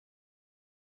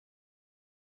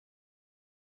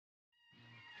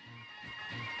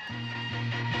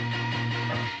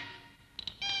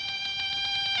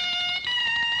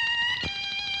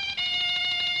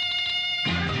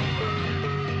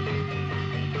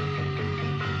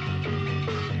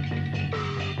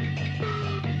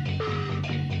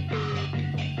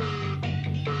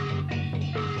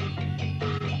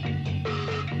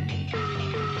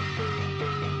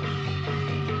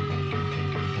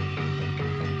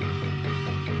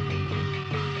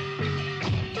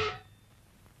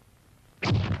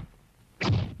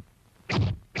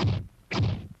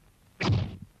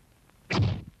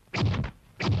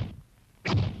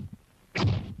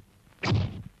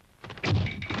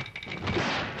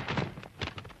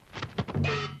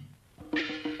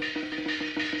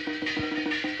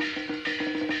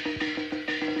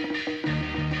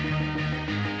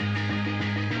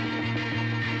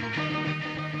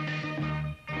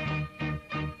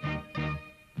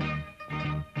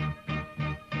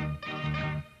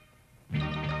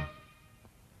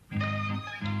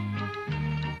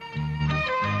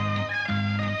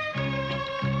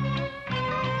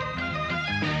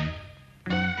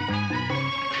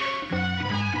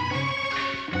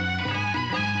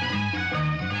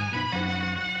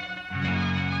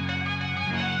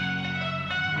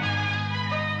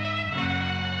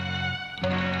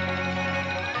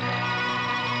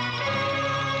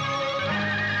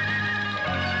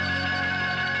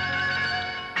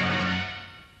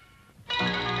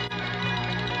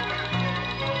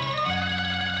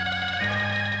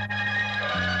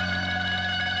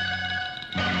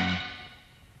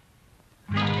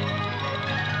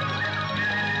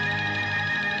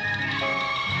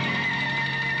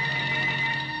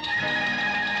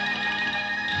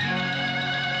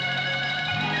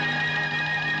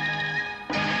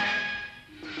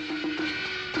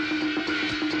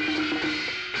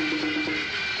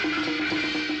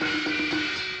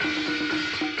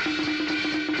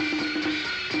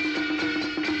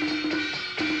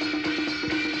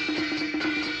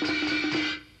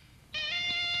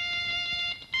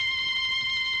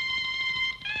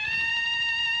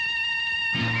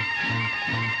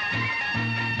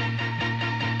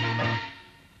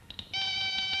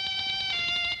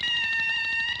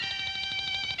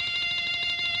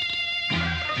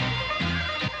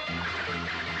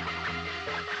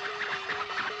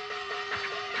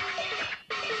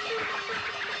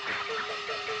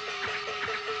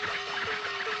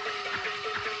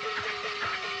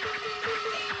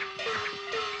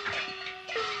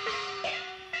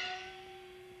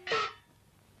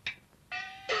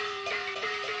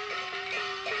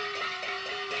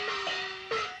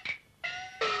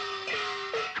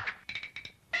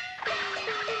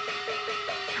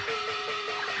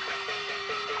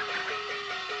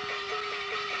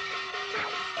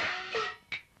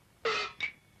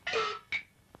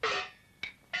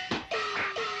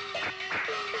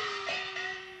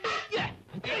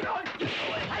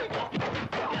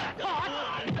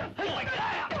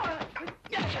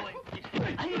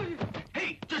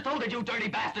sold it, you dirty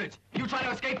bastards! You trying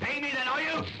to escape paying me then, are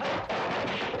you?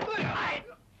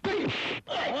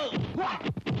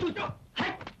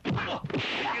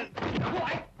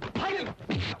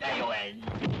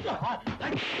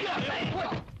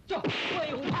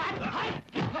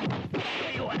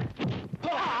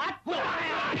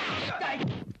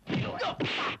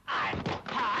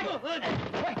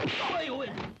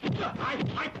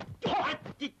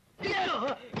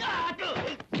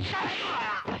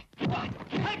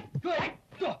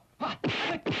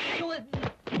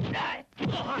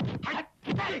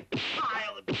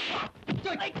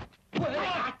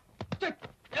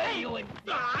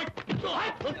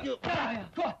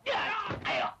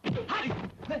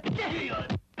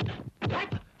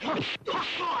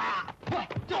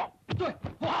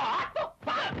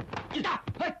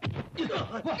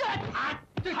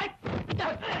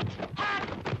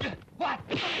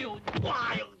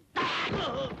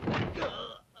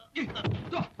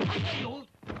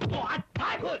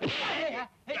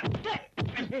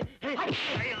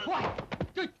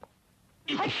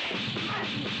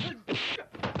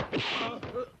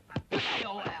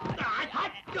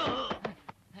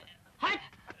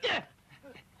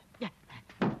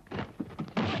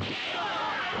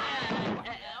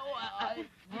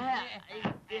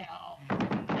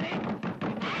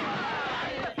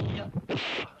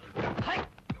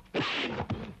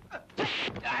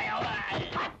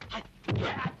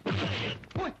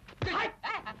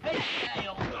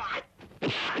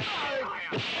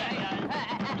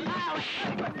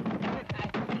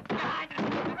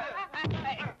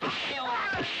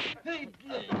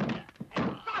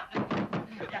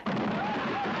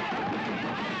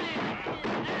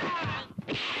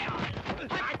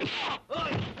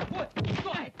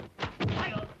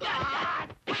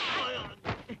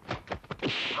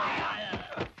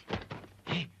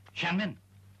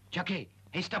 Chucky,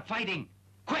 hey, stop fighting!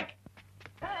 Quick!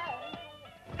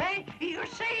 Hey, you're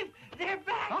safe! They're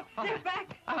back! They're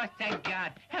back! Oh, thank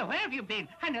God. Oh, where have you been?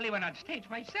 I nearly went on stage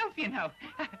myself, you know.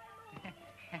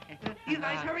 You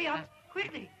guys hurry up!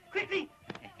 Quickly! Quickly!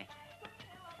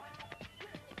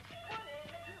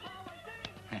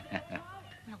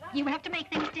 You have to make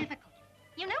things difficult.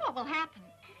 You know what will happen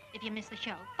if you miss the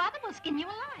show. Father will skin you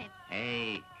alive.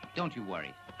 Hey, don't you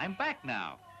worry. I'm back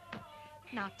now.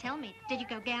 Now, tell me, did you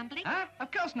go gambling? Huh?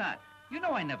 Of course not. You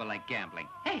know I never like gambling.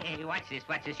 Hey, watch this,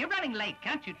 watch this. You're running late.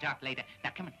 Can't you talk later?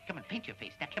 Now, come on, paint your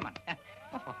face. Now, come on.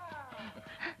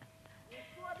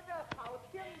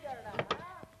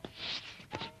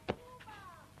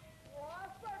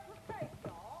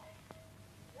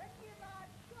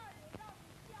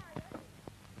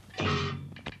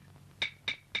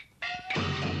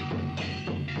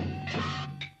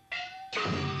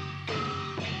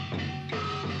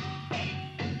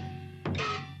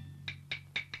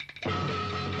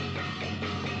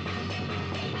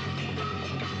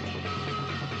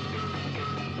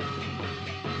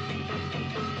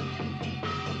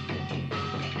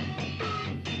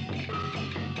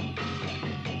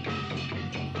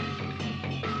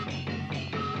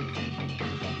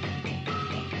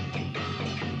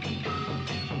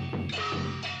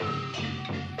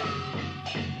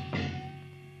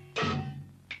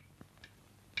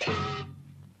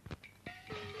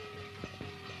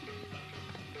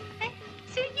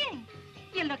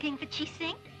 Looking for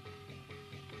Chi-Sing?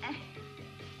 I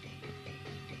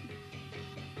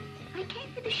came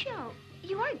for the show.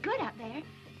 You are good out there.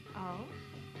 Oh?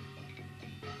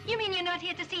 You mean you're not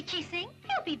here to see Chi-Sing?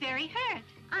 He'll be very hurt.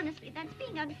 Honestly, that's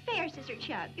being unfair, Sister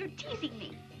Chuck. You're teasing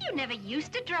me. You never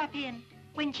used to drop in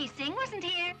when Chi-Sing wasn't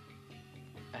here.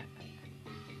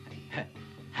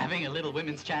 Having a little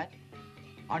women's chat?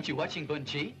 Aren't you watching Bun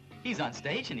Chi? He's on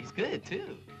stage and he's good,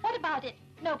 too. What about it?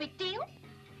 No big deal?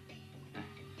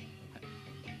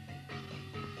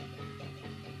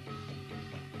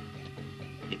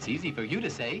 It's easy for you to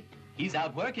say. He's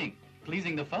out working,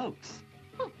 pleasing the folks.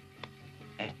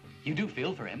 You do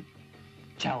feel for him.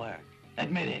 Chower,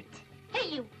 admit it. Hey,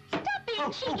 you! Stop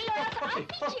being cheeky or else I'll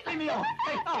beat you! Leave me alone!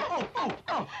 Hey,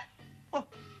 oh!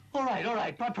 All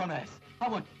right, pas promise. I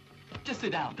won't... Just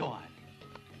sit down, go on.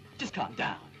 Just calm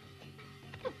down.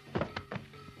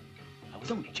 I was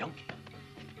only joking.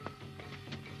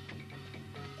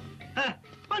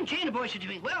 Bun Chi and the boys are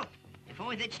doing well. If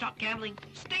only they'd stop gambling,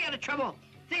 stay out of trouble.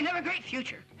 They'd have a great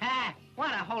future.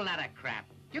 What a whole lot of crap.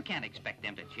 You can't expect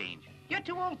them to change. You're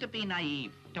too old to be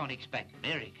naive. Don't expect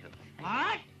miracles.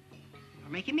 What? You're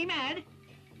making me mad.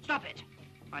 Stop it.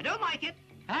 I don't like it.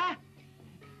 Huh?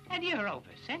 And you're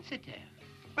oversensitive.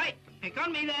 Right, pick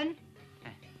on me then.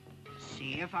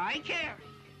 See if I care.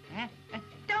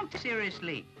 Don't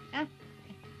seriously.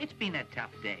 It's been a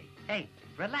tough day. Hey,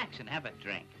 relax and have a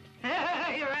drink.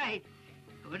 You're right.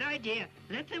 Good idea.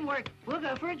 Let them work. We'll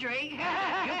go for a drink. You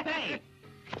pay.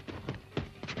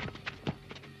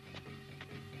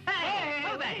 Hey,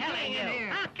 who the hell are you?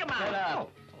 Ah, come on. Shut up.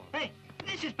 Hey,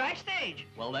 this is backstage.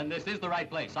 Well, then this is the right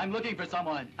place. I'm looking for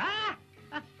someone.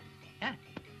 Yeah.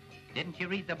 Didn't you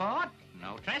read the board?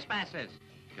 No trespassers.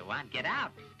 Go on, get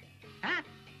out. Huh?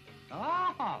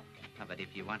 Oh, but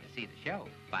if you want to see the show,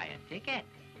 buy a ticket.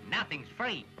 Nothing's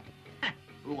free.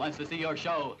 Who wants to see your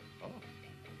show? Oh.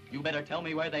 You better tell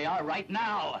me where they are right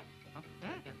now.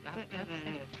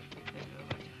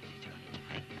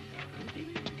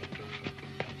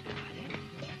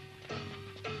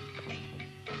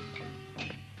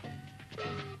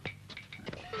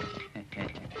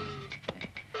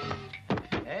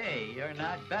 Hey, you're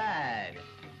not bad.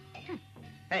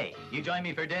 Hey, you join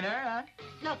me for dinner, huh?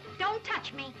 Look, don't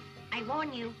touch me. I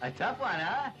warn you. A tough one,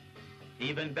 huh?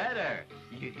 Even better.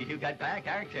 You got back,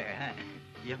 aren't you?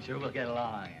 I'm sure we'll get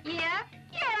along. Yeah?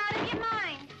 You're out of your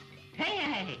mind.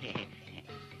 Hey.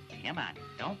 Come on,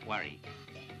 don't worry.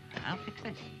 I'll fix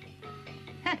this.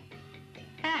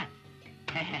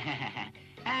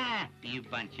 You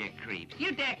bunch of creeps.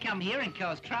 You dare come here and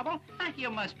cause trouble?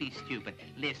 You must be stupid.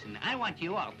 Listen, I want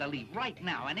you all to leave right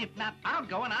now, and if not, I'll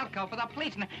go and I'll call for the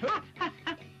police.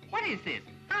 What is this?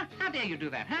 How dare you do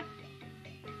that, huh?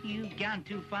 You've gone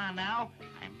too far now.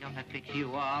 I'm gonna fix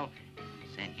you all and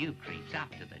send you creeps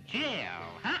off to the jail,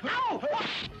 huh? Ow!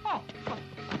 Oh!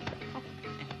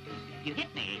 You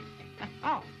hit me.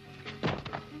 Oh.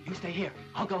 You stay here.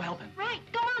 I'll go help him. Right,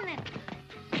 go on then.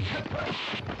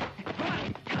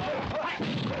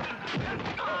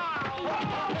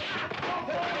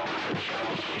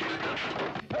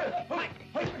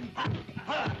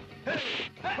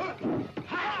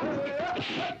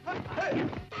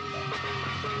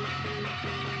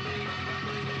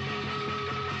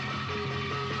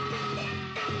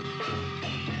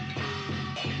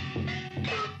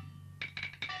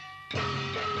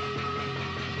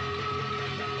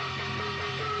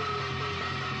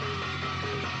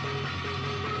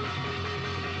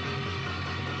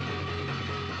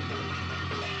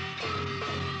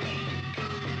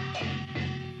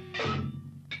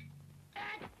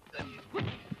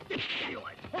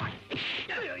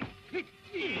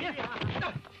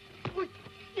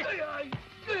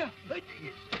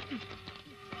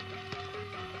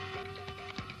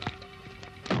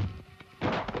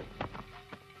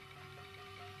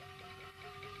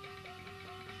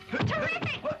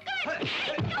 Terrific! Good! Hey,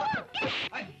 go on, get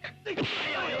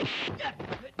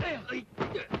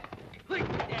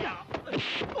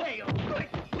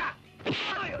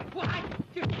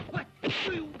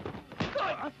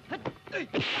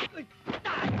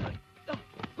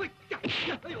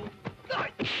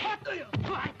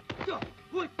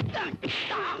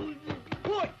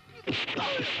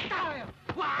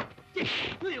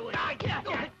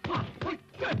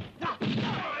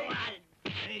it!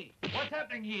 Hey, what's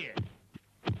happening here?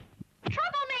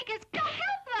 Troublemakers, go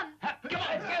help them! Come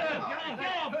on, get him!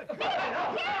 Get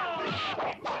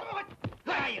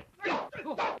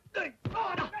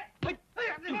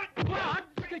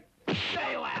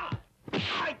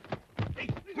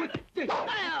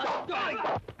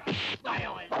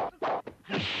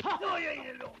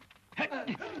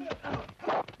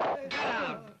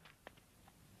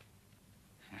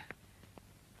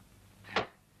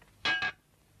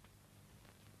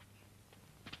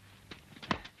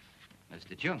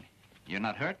Mr. Jung, you're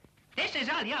not hurt? This is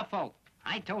all your fault.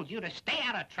 I told you to stay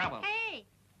out of trouble. Hey,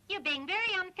 you're being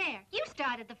very unfair. You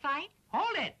started the fight.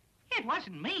 Hold it. It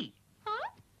wasn't me. Huh?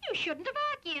 You shouldn't have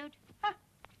argued.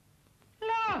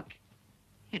 Look.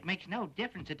 It makes no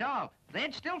difference at all.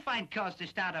 They'd still find cause to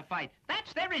start a fight.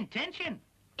 That's their intention.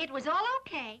 It was all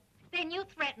okay. Then you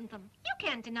threatened them. You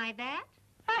can't deny that.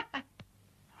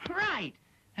 Right.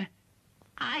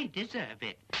 I deserve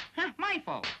it. My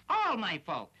fault. All my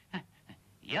fault.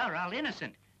 You're all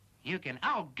innocent. You can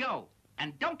all go.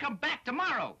 And don't come back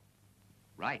tomorrow.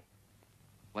 Right.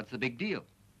 What's the big deal?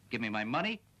 Give me my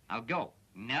money, I'll go.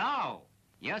 No.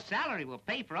 Your salary will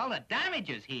pay for all the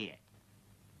damages here.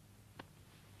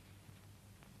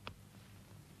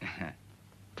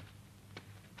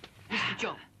 Mr.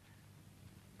 Joe.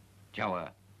 Joe,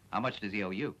 how much does he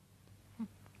owe you?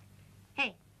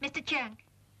 Hey, Mr. Chunk,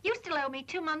 you still owe me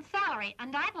 2 months' salary,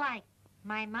 and I'd like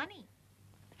my money.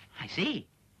 I see.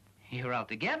 You're all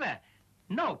together.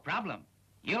 No problem.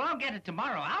 You'll all get it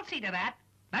tomorrow. I'll see to that.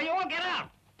 Now you all get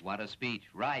out. What a speech.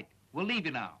 Right. We'll leave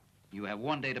you now. You have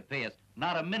 1 day to pay us,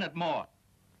 not a minute more.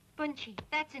 Bunchi,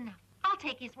 that's enough. I'll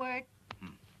take his word.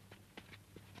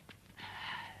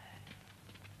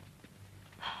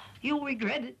 You'll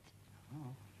regret it.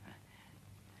 No!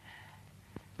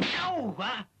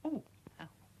 Oh!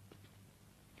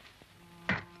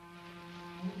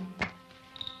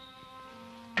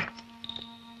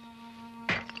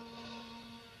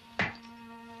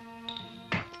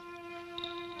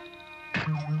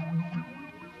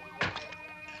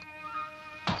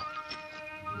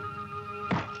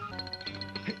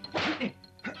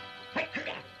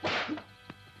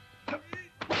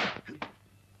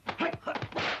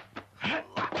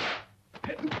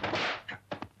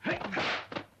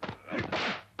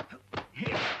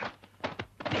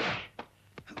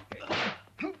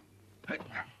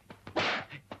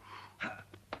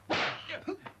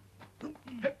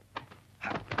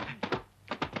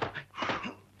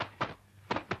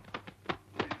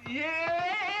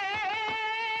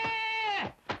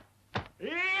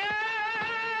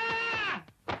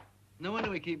 No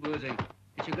wonder we keep losing.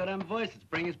 It's your goddamn voice that's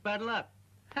bringing us bad luck.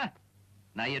 Huh.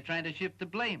 Now you're trying to shift the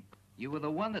blame. You were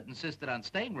the one that insisted on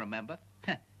staying, remember?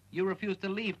 You refused to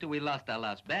leave till we lost our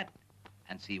last bet.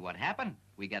 And see what happened?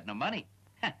 We got no money.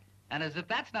 And as if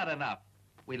that's not enough,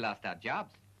 we lost our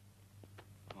jobs.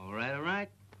 All right, all right.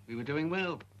 We were doing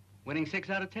well, winning 6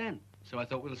 out of 10. So I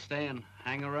thought we'll stay and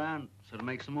hang around so to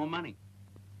make some more money.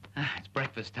 It's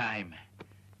breakfast time.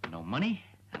 No money,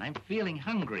 and I'm feeling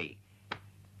hungry.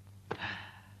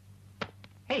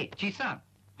 Hey, Chi-san.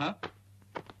 Huh?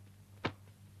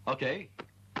 Okay.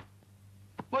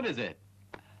 What is it?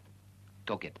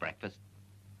 Go get breakfast.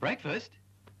 Breakfast?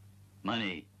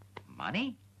 Money.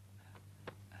 Money?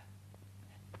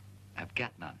 I've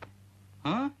got none.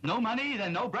 Huh? No money,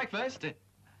 then no breakfast?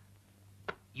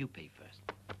 You pay first.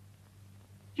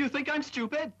 You think I'm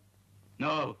stupid?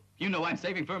 No, you know I'm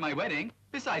saving for my wedding.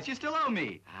 Besides, you still owe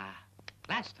me.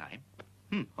 Last time.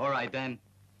 All right, then.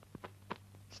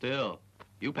 Still,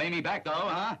 you pay me back, though,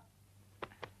 huh?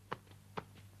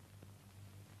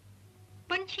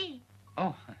 Bunchy.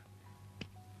 Oh,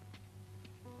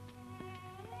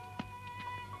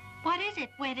 What is it?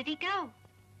 Where did he go?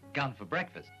 gone for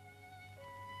breakfast.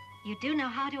 You do know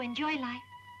how to enjoy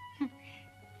life.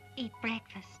 Eat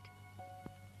breakfast.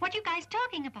 What you guys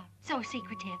talking about? So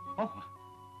secretive. Oh,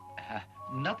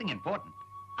 nothing important.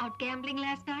 Out gambling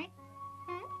last night?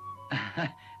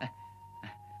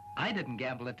 I didn't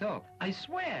gamble at all. I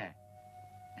swear.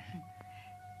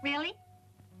 Really?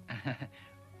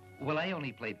 Well, I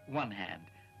only played one hand,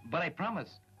 but I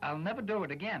promise I'll never do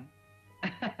it again.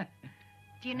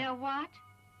 Do you know what?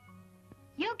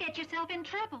 You'll get yourself in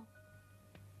trouble.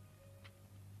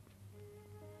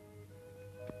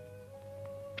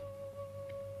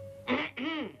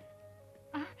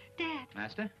 Dad.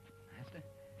 Master?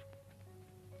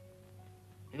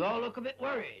 You all look a bit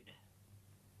worried.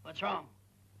 What's wrong?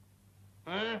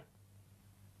 Huh?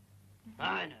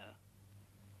 I know.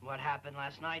 What happened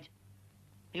last night?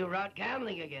 You were out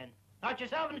gambling again. Got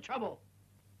yourself into trouble.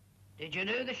 Did you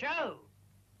do the show?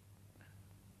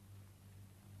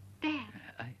 Dad.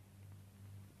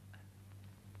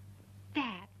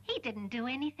 Dad, he didn't do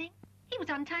anything. He was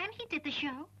on time. He did the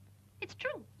show. It's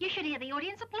true. You should hear the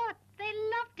audience applaud. They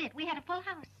loved it. We had a full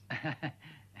house.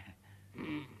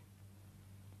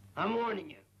 I'm warning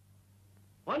you.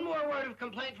 One more word of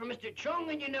complaint from Mr. Chung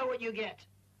and you know what you get.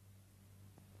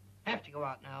 Have to go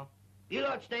out now. You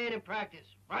lot stay in and practice,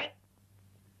 right?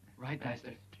 Right,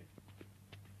 Master.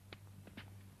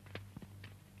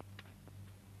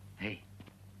 Hey,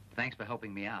 thanks for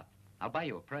helping me out. I'll buy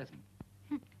you a present.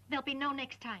 There'll be no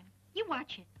next time. You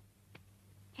watch it.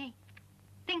 Hey,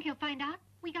 think he'll find out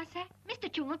we got sacked?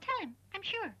 Mr. Chung will tell him, I'm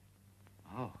sure.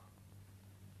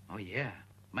 Oh, yeah.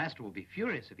 Master will be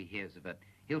furious if he hears of it.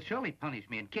 He'll surely punish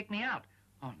me and kick me out.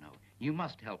 Oh, no. You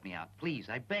must help me out. Please,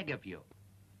 I beg of you.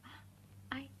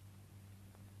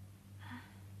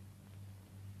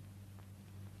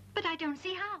 But I don't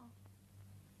see how.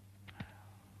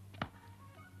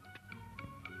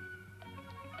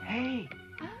 Hey,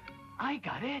 Huh? I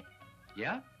got it.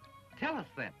 Yeah? Tell us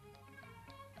then.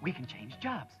 We can change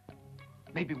jobs.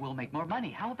 Maybe we'll make more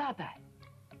money. How about that?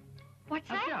 What's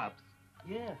Our that? jobs.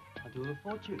 Yeah, I'll do a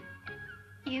fortune.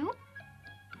 You?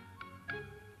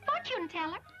 Fortune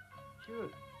teller? Sure,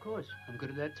 of course. I'm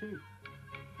good at that, too.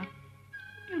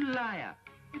 You liar.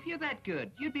 If you're that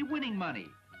good, you'd be winning money.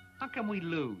 How come we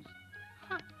lose?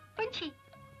 Bunchy,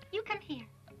 you come here.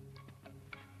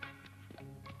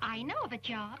 I know of a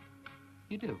job.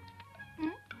 You do?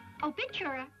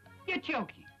 Obituary. You're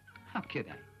joking. How could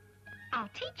I? I'll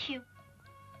teach you.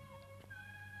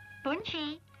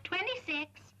 Bunchy, 26,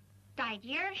 died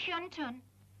year of Shuntun.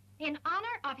 In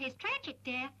honor of his tragic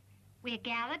death, we're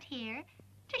gathered here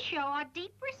to show our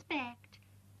deep respect,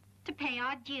 to pay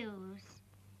our dues.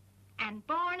 And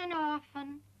born an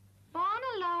orphan, born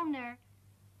owner.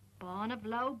 Born of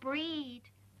low breed,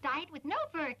 died with no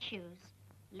virtues,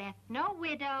 left no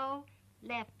widow,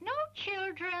 left no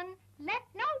children, left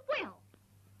no will.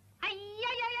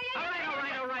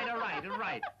 All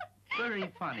right.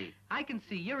 Very funny. I can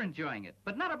see you're enjoying it,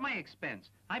 but not at my expense.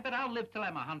 I bet I'll live till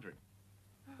I'm 100.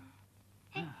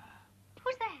 Hey,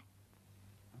 who's that?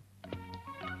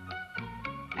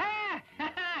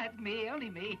 It's me, only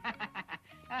me.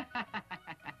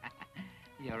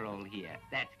 You're all here.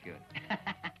 That's good.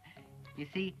 You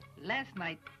see, last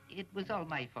night, it was all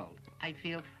my fault. I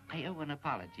feel I owe an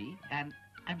apology, and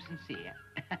I'm sincere.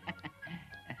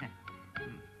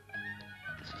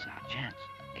 This is our chance.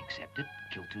 Accept it,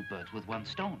 kill two birds with one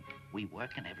stone. We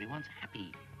work and everyone's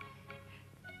happy.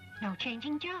 No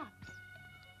changing jobs.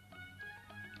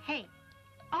 Hey,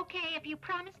 okay if you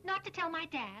promise not to tell my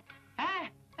dad.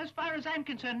 As far as I'm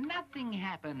concerned, nothing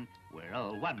happened. We're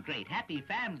all one great happy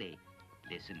family.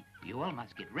 Listen, you all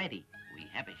must get ready. We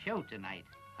have a show tonight,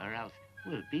 or else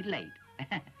we'll be late.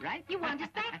 Right? You want us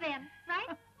back then,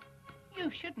 right?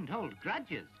 You shouldn't hold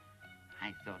grudges.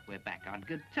 I thought we're back on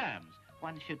good terms.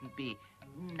 One shouldn't be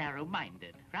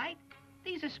narrow-minded, right?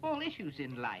 These are small issues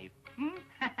in life.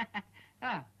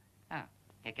 Oh,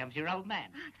 here comes your old man.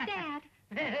 Dad.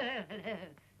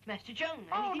 Master Chung,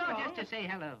 Oh, anything no, wrong? just to say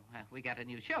hello. We got a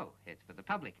new show. It's for the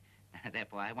public.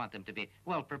 Therefore, I want them to be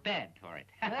well prepared for it.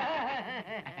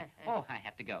 Oh, I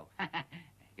have to go.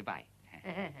 Goodbye.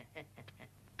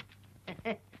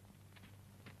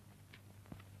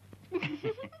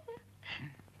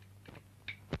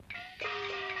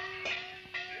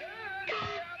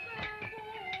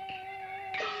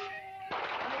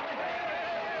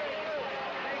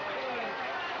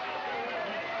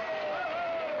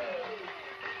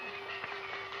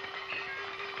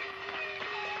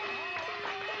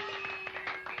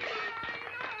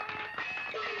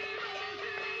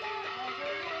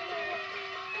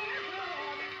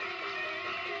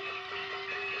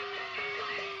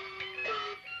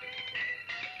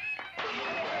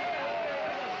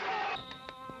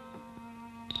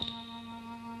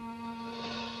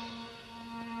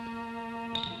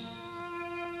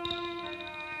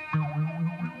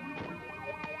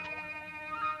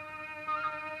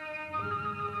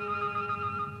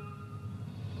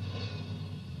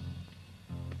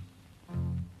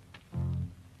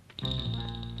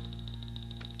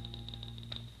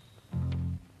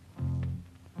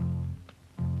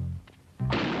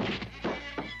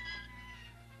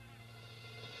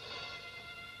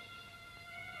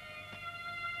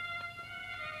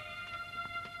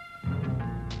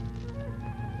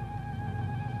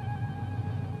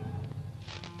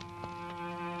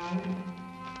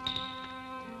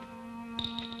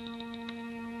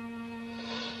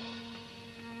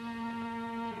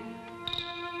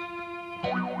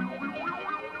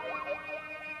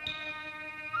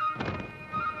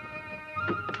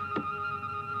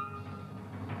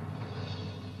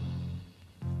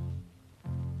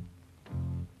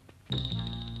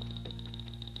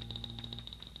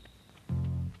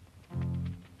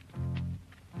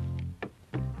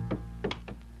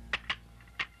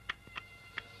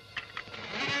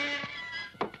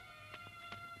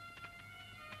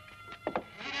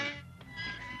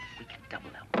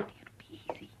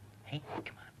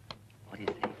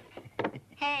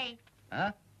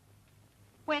 Huh?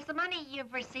 Where's the money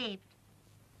you've received?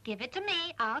 Give it to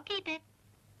me. I'll keep it.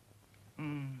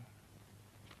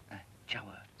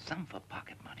 Chowa, some for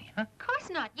pocket money, huh? Of course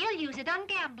not. You'll use it on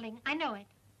gambling. I know it.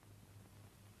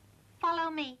 Follow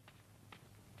me.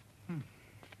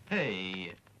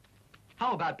 Hey,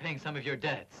 how about paying some of your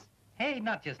debts? Hey,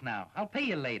 not just now. I'll pay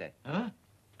you later. Huh?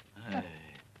 Hey.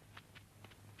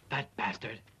 That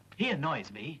bastard. He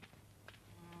annoys me.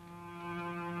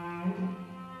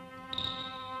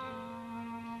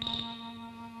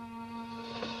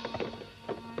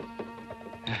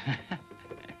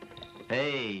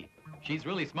 Hey, she's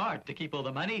really smart to keep all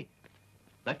the money.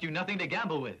 Left you nothing to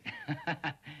gamble with.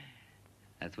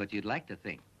 That's what you'd like to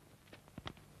think.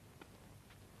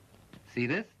 See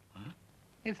this? Huh?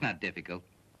 It's not difficult.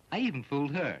 I even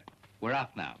fooled her. We're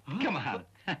off now. Huh? Come on.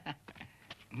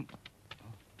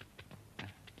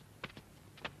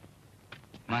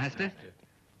 Master?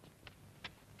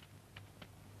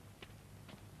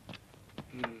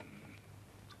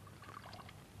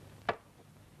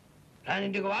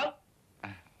 Planning to go out?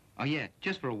 Oh, yeah,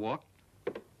 just for a walk.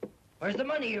 Where's the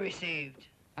money you received?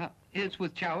 It's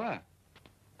with Chowa.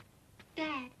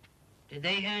 Dad, Did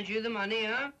they hand you the money,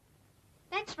 huh?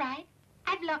 that's right.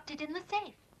 I've locked it in the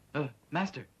safe.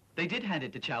 Master, they did hand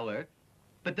it to Chower,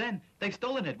 but then they've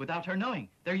stolen it without her knowing.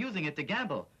 They're using it to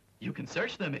gamble. You can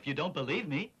search them if you don't believe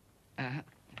me.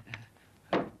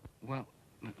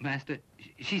 Master,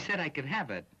 she said I could have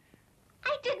it.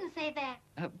 I didn't say that.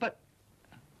 But...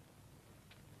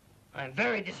 I'm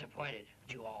very disappointed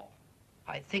at you all.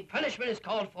 I think punishment is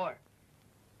called for.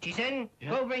 Chisen,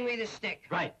 Yeah? go bring me the stick.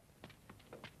 Right.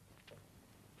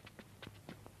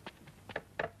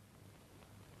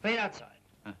 Wait outside.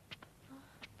 Huh.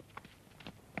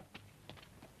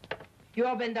 You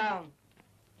all bend down.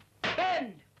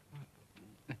 Bend!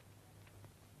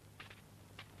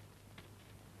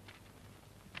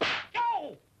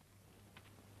 Go!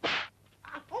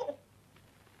 Ow!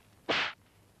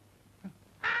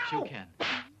 Shuken.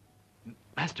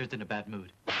 Master's in a bad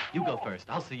mood. You go first.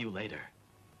 I'll see you later.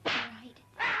 All right.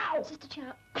 Ow! Sister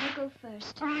Chow, I'll go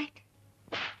first. Right.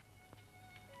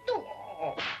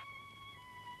 Oh.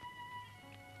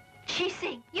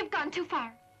 Shixing, you've gone too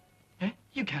far. Eh?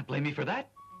 You can't blame me for that.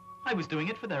 I was doing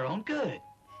it for their own good.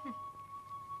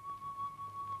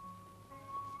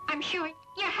 I'm sure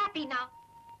you're happy now.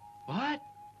 What?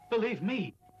 Believe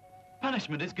me,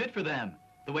 punishment is good for them.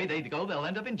 The way they go, they'll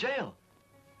end up in jail.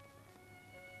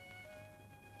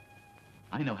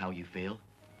 I know how you feel.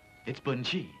 It's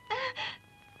Bunchi.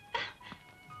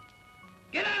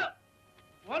 Get out!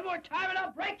 One more time and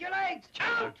I'll break your legs!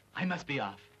 Out! I must be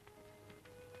off.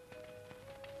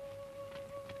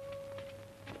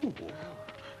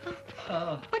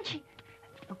 Bunchi,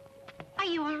 are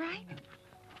you all right?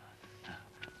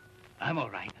 I'm all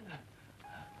right.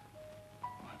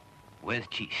 Where's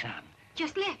Chi-san?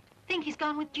 Just left. Think he's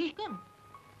gone with Ji-kun.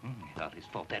 It's not his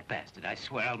fault, that bastard. I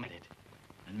swear I'll make it.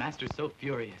 And Master's so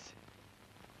furious.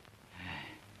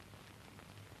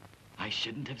 I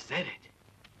shouldn't have said it.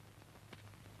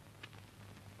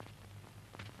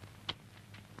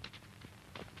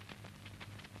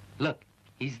 Look,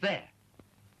 he's there.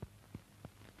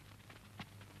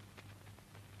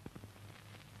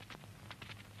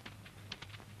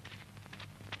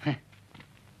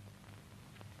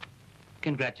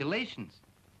 Congratulations.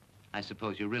 I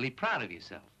suppose you're really proud of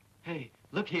yourself. Hey,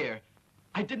 look here.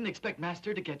 I didn't expect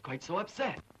Master to get quite so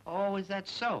upset. Oh, is that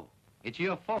so? It's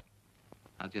your fault.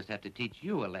 I'll just have to teach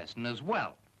you a lesson as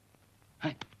well.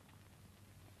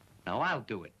 Now I'll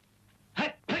do it.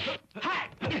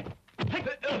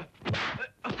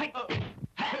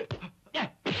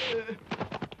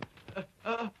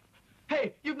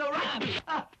 Hey, you've no right.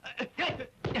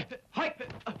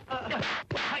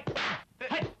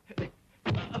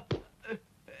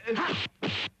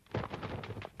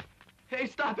 Hey,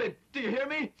 stop it. Do you hear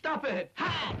me? Stop it.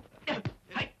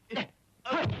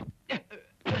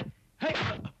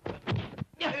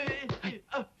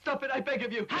 Stop it, I beg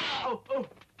of you. Oh, oh.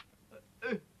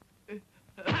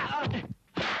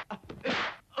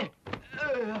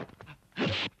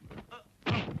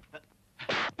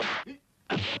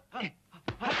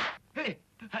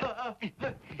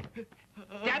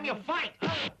 Damn you, fight!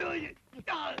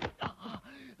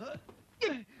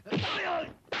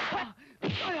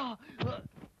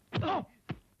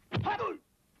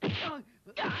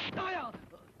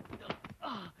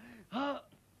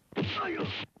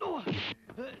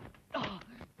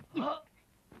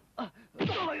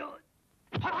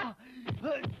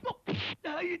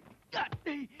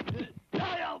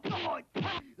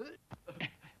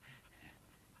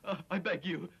 I beg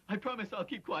you. I promise I'll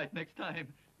keep quiet next time.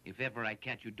 If ever I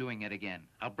catch you doing it again,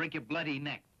 I'll break your bloody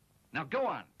neck. Now go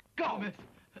on, go! Promise.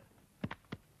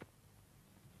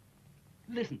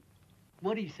 Listen,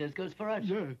 what he says goes for us.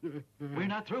 We're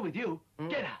not through with you.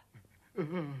 Get out.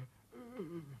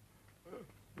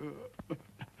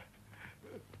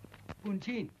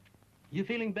 Bunchin, you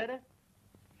feeling better?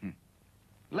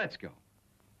 Let's go.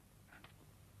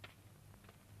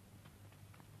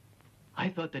 I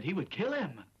thought that he would kill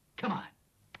him. Come on.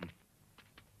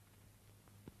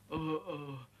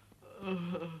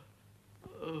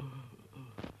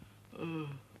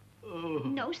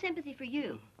 No sympathy for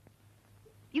you.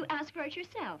 You asked for it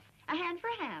yourself. A hand for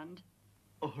a hand.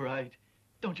 All right.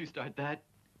 Don't you start that.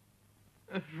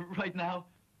 Right now,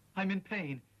 I'm in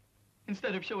pain.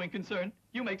 Instead of showing concern,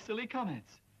 you make silly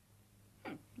comments.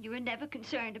 You were never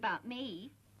concerned about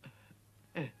me.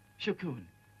 Shokun,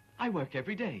 I work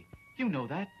every day. You know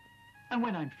that. And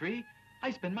when I'm free,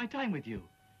 I spend my time with you.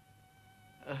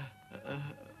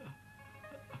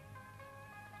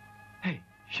 Hey,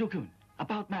 Shokun,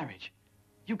 about marriage.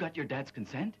 You got your dad's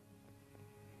consent?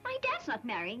 My dad's not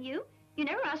marrying you. You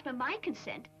never asked for my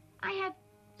consent. I have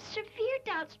severe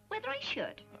doubts whether I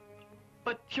should.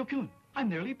 But, Shokun, I'm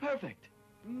nearly perfect.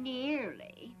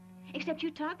 Nearly. Except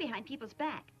you talk behind people's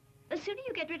back. The sooner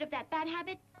you get rid of that bad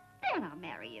habit, then I'll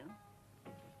marry you.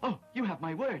 Oh, you have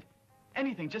my word.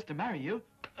 Anything just to marry you.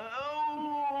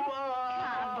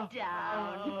 Calm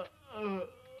down.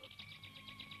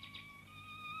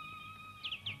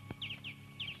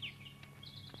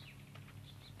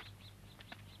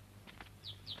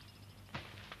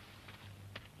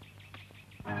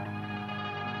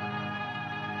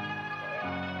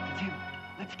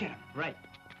 Let's get him. Right.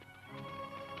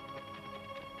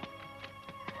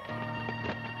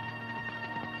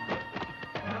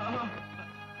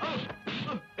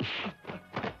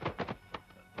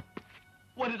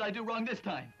 What did I do wrong this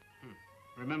time?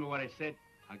 Remember what I said?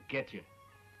 I'll get you.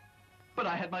 But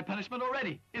I had my punishment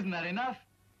already. Isn't that enough?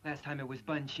 Last time it was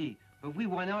Bun Chi, but we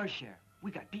won our share. We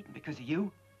got beaten because of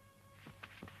you.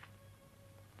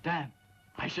 Damn,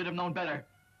 I should have known better.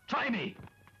 Try me.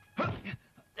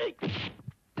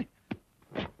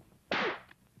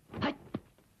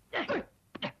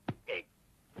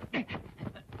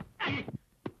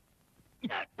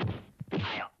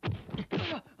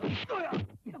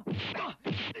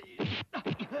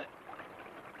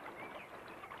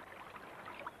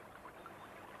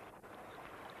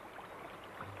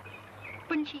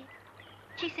 Bunchi,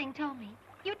 Chi-Sing told me.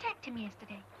 You attacked him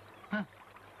yesterday. Huh.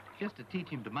 Just to teach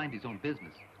him to mind his own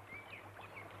business.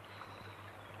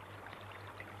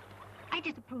 I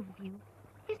disapprove of you.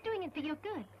 He's doing it for your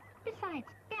good. Besides,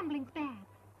 gambling's bad.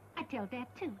 I tell Dad,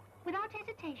 too, without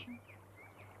hesitation.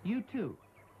 You too.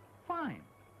 Fine.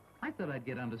 I thought I'd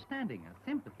get understanding and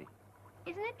sympathy.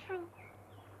 Isn't it true?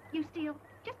 You steal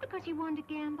just because you want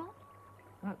to gamble?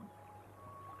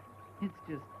 It's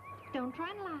just... Don't try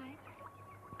and lie.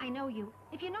 I know you.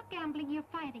 If you're not gambling, you're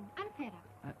fighting. I'm fed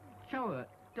up. Choa,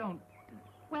 don't...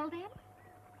 Well, then?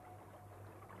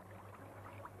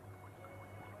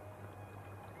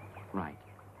 Right.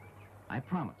 I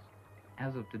promise.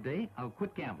 As of today, I'll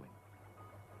quit gambling.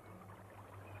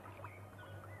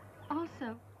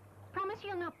 Also, promise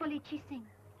you'll not bully Chi-Sing.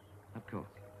 Of course.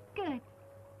 Good.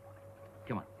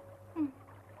 Come on.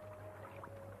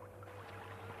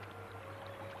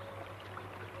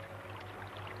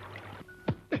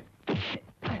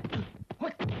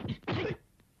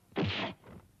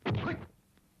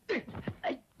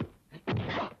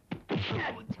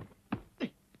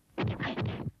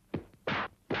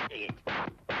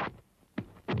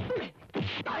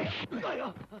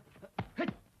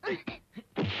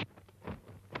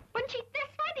 Bunchi,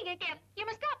 they're fighting again. You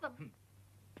must stop them.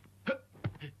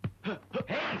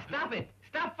 Hey, stop it!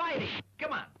 Stop fighting!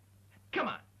 Come on! Come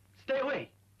on! Stay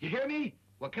away! You hear me?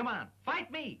 Well, come on. Fight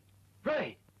me!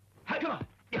 Right! Come on!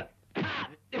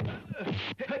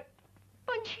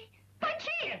 Bunchi!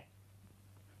 Bunchi!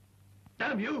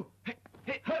 Damn you!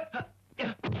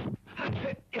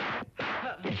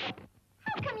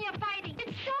 How come you're fighting?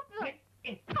 Just stop them.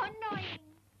 How annoying.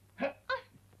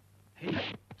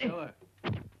 Sure.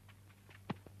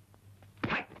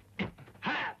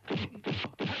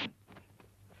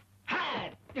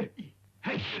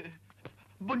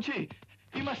 Bunchi,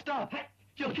 you must stop.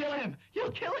 You'll kill him.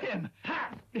 You'll kill him.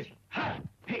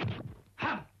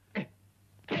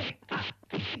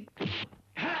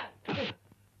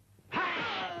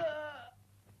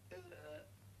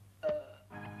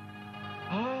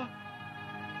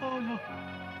 Oh, no.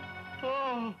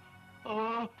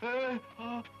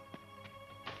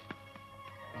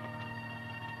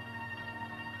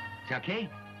 It's okay?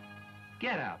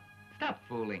 Get out. Stop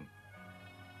fooling.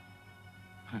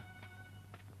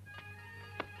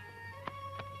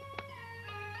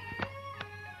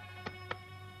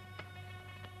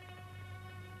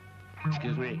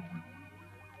 Excuse me.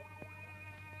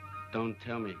 Don't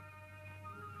tell me.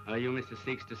 Are you Mr.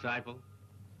 Sik's disciple?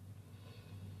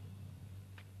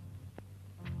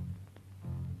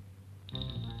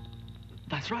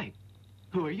 That's right.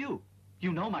 Who are you?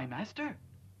 You know my master?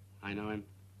 I know him.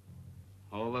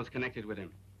 All those connected with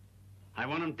him. I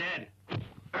want him dead.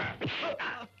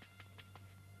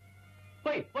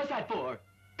 Wait, what's that for?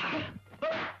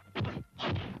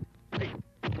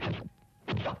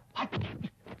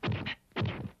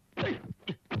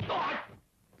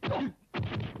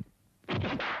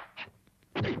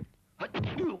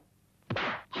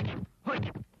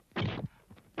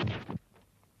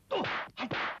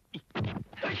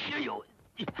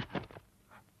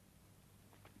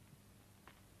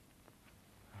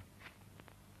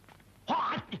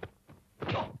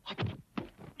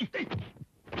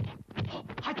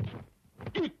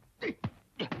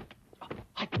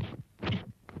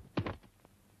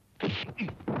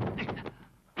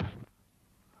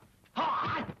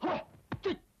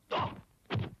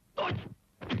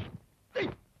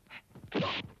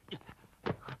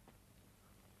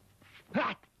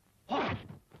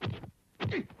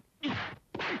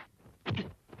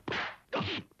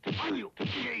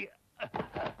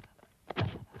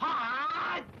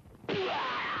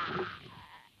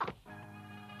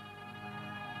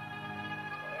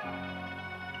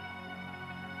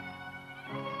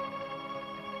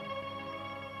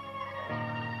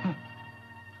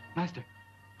 Master,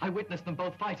 I witnessed them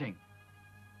both fighting.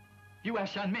 You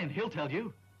ask Shan Min, he'll tell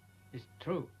you. It's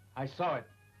true. I saw it.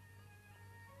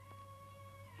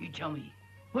 You tell me,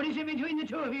 what is it between the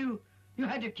two of you? You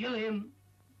had to kill him.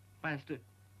 Master,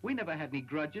 we never had any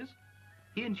grudges.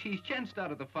 He and Shi's Chen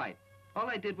started the fight. All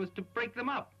I did was to break them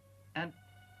up. And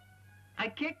I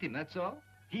kicked him, that's all.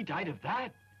 He died of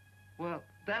that? Well,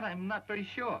 that I'm not very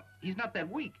sure. He's not that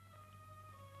weak.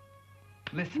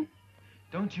 Listen,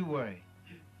 don't you worry.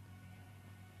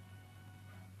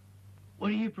 What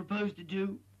do you propose to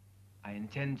do? I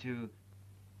intend to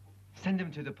send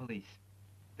him to the police.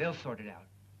 They'll sort it out.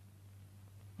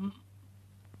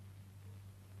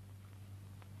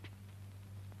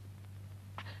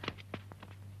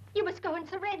 You must go and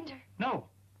surrender. No,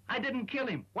 I didn't kill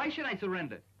him. Why should I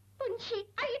surrender? Bunchi,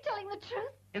 are you telling the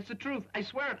truth? It's the truth. I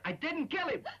swear it. I didn't kill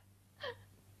him.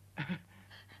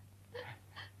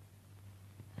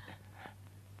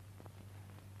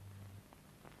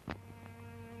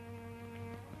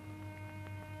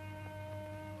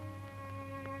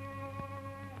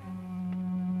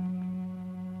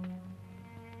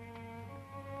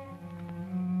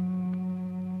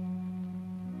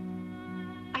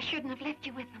 I shouldn't have left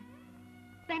you with them.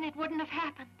 Then it wouldn't have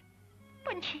happened.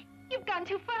 Bunchi, you've gone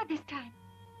too far this time.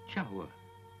 Chahua,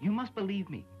 you must believe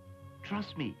me.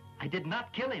 Trust me. I did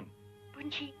not kill him.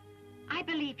 Bunchi, I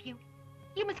believe you.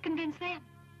 You must convince them.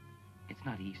 It's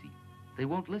not easy. They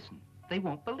won't listen. They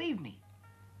won't believe me.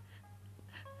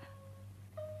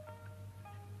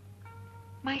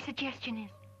 My suggestion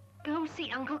is, go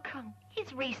see Uncle Kung.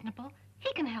 He's reasonable.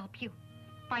 He can help you.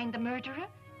 Find the murderer.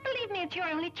 Believe me, it's your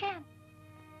only chance.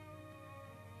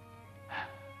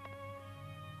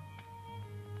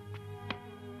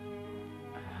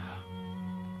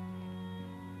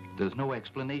 There's no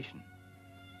explanation.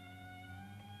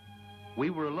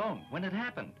 We were alone when it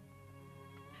happened.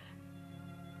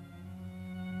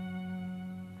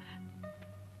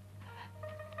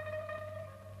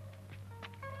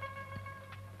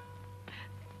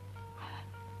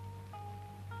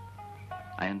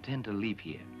 I intend to leave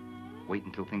here. Wait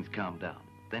until things calm down,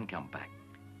 then come back.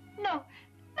 No,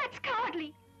 that's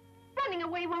cowardly. Running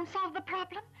away won't solve the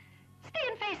problem. Stay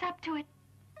and face up to it.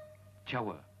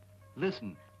 Chahua,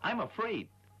 listen, I'm afraid.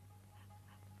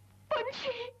 Bunchi!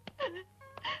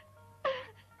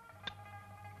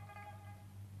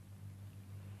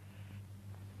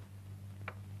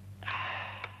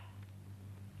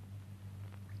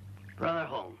 Brother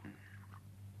Hong,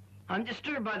 I'm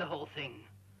disturbed by the whole thing.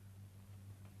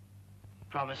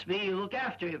 Promise me you'll look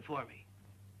after him for me.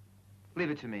 Leave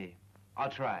it to me.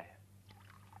 I'll try.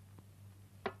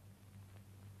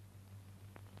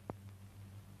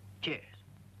 Cheers.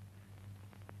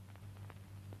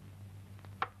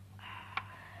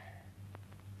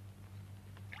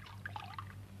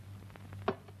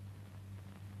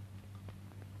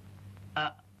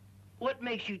 What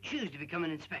makes you choose to become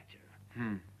an inspector?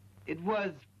 It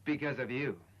was because of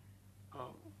you.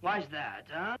 Oh, why's that,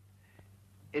 huh?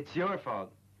 It's your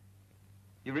fault.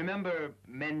 You remember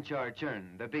Menchar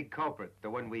Chern, the big culprit, the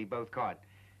one we both caught?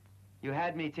 You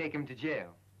had me take him to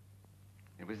jail.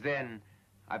 It was then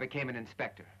I became an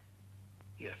inspector.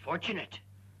 You're fortunate.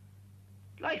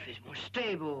 Life is more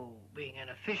stable being an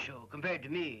official compared to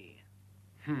me.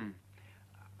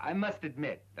 I must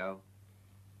admit, though,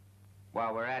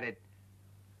 while we're at it,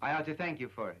 I ought to thank you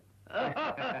for it.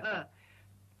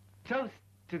 Toast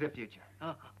to the future.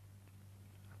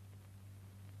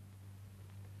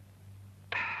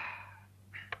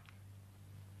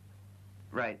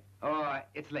 Right. Oh,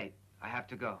 it's late. I have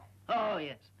to go. Oh,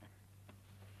 yes.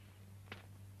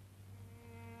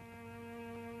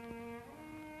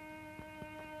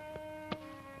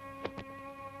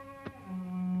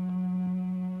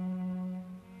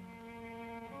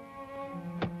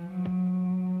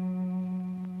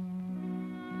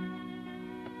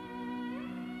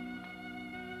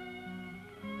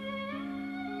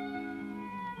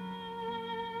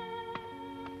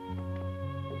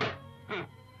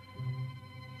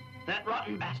 That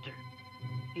rotten bastard.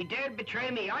 He dared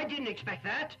betray me. I didn't expect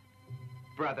that.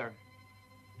 Brother,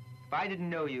 if I didn't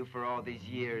know you for all these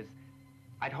years,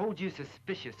 I'd hold you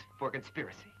suspicious for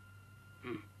conspiracy.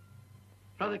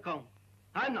 Brother Kong,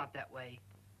 I'm not that way.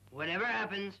 Whatever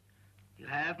happens, you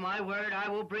have my word, I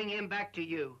will bring him back to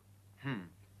you.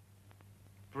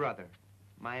 Brother,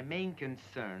 my main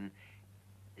concern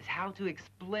is how to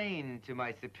explain to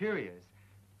my superiors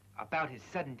about his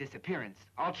sudden disappearance.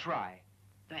 I'll try.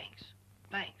 Thanks.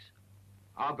 Thanks.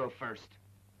 I'll go first.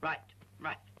 Right.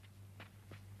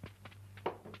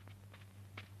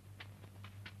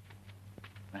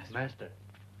 Master.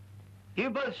 You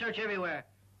both search everywhere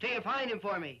till you find him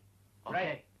for me. Okay.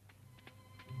 Right.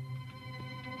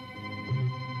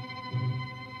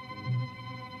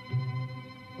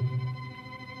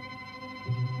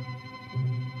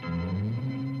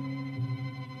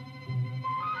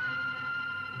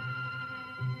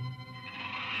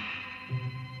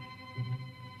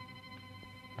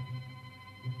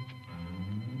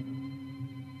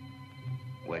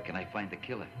 Where can I find the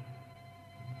killer?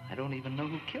 I don't even know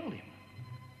who killed him.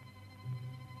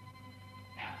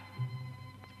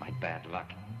 It's my bad luck.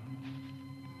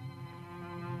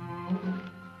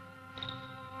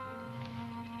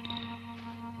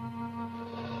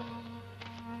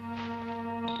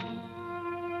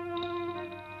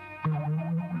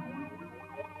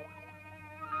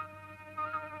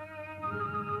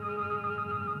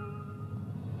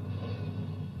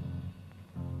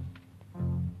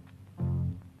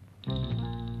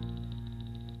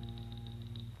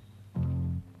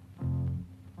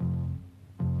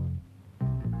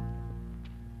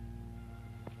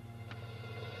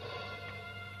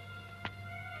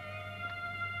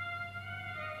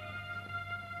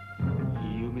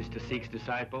 Mr. Sikh's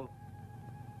disciple?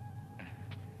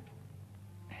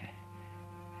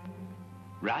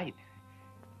 Right.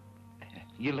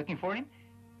 You looking for him?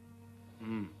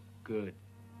 Good.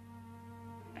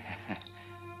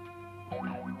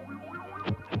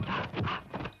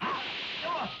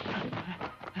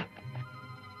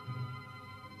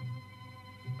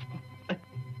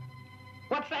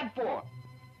 What's that for?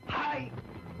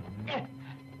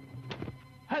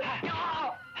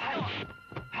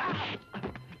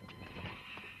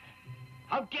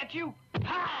 I'll get you.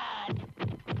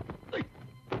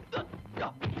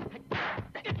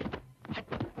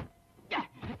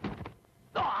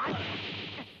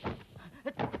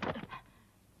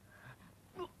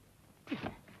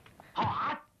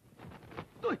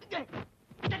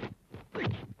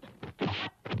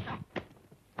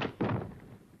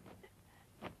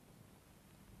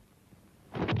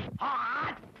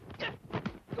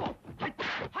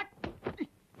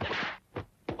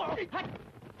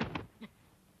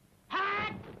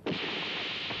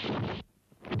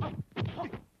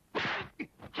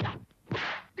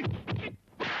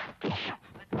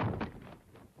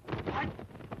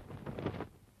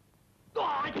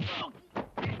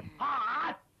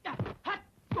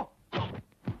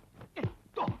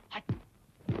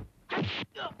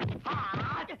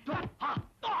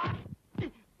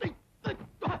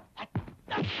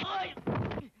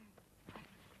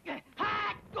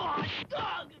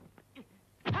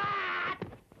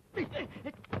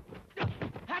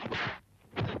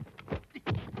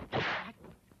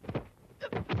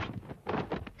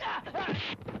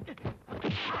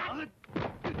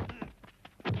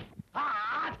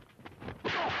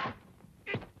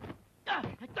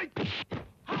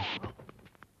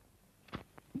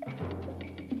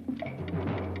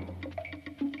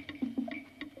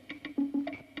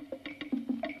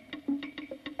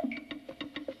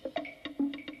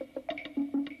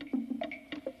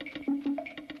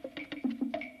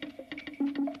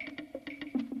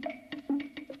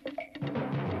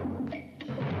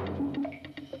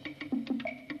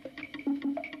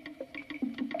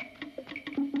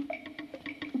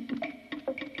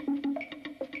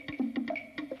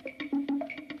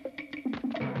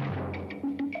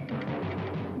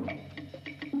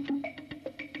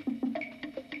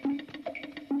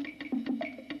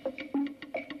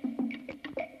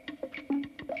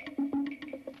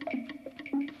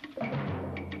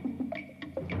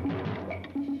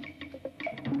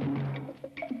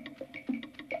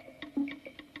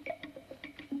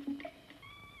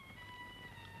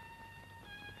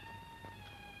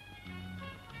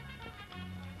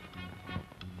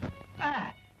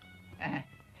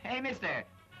 Hey, mister,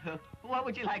 what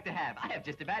would you like to have? I have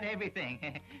just about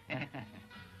everything.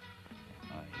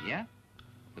 Yeah?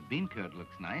 The bean curd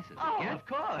looks nice. Is it Oh, good? of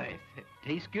course.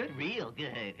 Tastes good? Real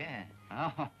good, yeah.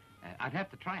 Oh, I'd have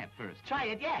to try it first. Try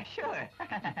it, yeah, sure.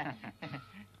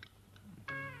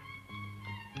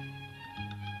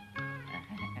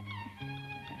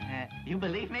 You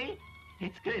believe me?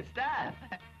 It's good stuff.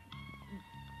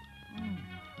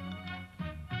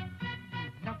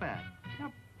 Not bad.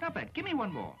 Not bad. Give me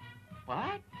one more.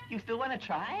 What? You still want to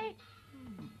try?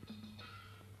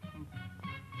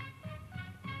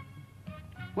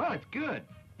 Well, it's good.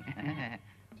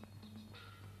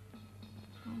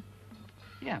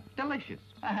 Yeah, delicious.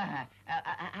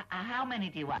 How many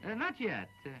do you want? Not yet.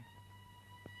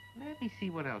 Let me see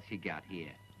what else you got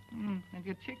here. And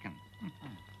your chicken.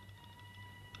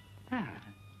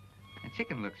 The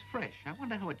chicken looks fresh. I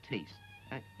wonder how it tastes.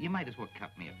 You might as well cut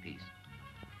me a piece.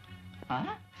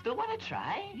 Huh? Still want to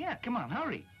try? Yeah, come on,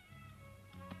 hurry.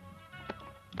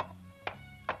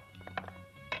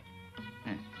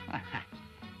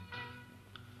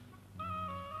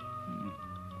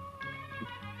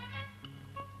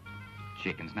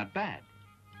 Chicken's not bad.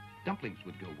 Dumplings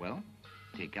would go well.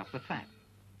 Take out the fat.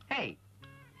 Hey,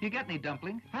 you got any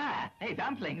dumplings? Hey,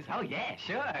 dumplings. Oh, yeah,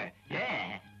 sure.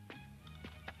 Yeah.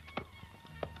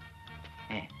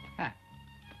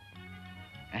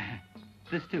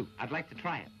 This too. I'd like to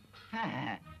try it.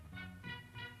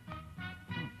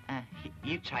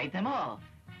 You tried them all.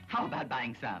 How about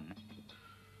buying some?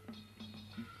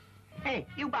 Hey,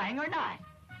 you buying or not?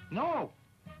 No.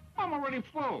 I'm already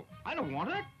full. I don't want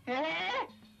it.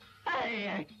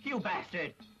 Hey, you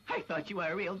bastard. I thought you were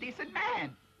a real decent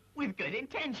man with good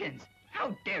intentions.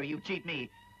 How dare you cheat me?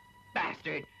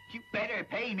 Bastard, you better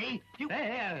pay me.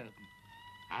 Hey,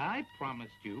 I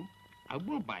promised you I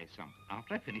will buy some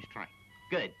after I finish trying.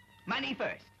 Good. Money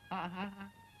first.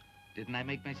 Didn't I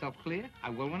make myself clear? I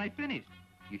will when I finish.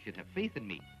 You should have faith in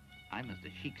me. I'm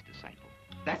Mr. Sheik's disciple.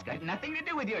 That's got nothing to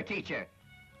do with your teacher.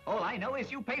 All I know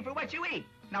is you pay for what you eat.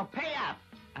 Now pay up.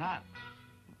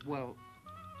 Well,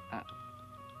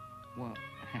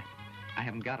 I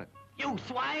haven't got it. You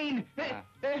swine!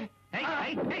 Hey!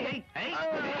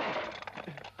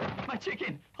 My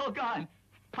chicken, all gone.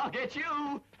 I'll get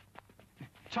you.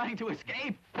 Trying to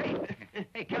escape.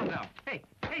 Hey, calm down. Hey!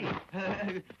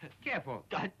 Careful.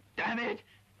 God damn it!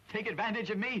 Take advantage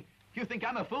of me. You think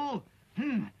I'm a fool?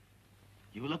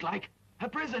 You look like a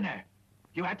prisoner.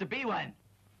 You had to be one,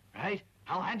 right?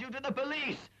 I'll hand you to the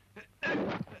police.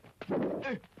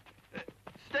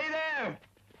 Stay there.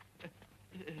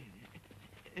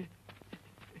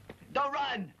 Don't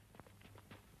run.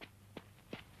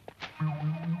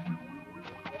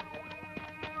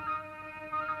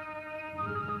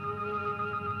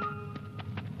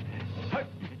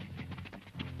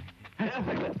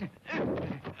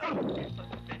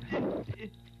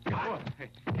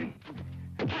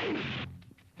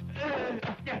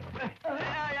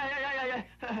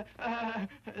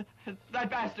 That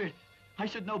bastard. I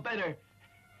should know better.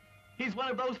 He's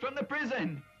one of those from the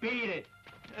prison. Beat it.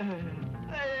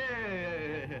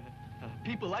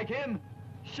 People like him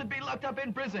should be locked up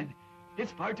in prison.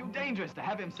 It's far too dangerous to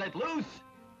have him set loose.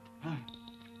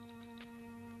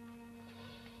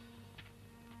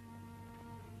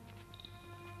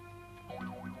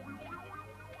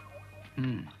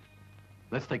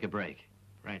 Let's take a break.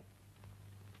 Right.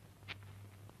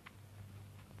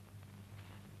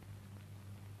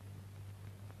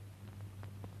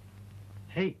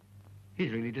 Hey,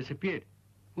 he's really disappeared.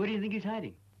 Where do you think he's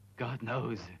hiding? God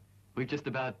knows. We've just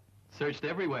about searched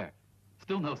everywhere.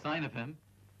 Still no sign of him.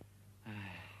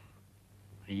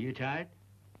 Are you tired?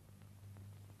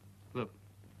 Look,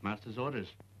 Master's orders.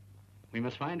 We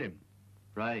must find him.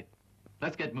 Right.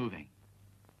 Let's get moving.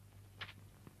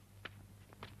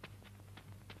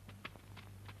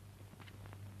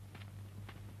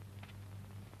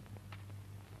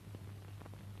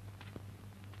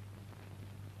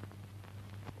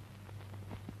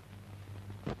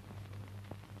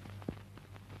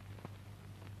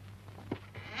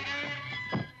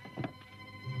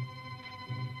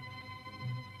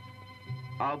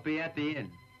 I'll be at the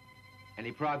inn.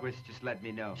 Any progress, just let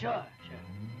me know. Sure.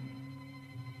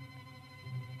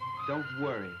 Don't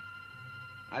worry.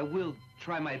 I will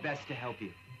try my best to help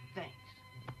you. Thanks.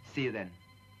 See you then.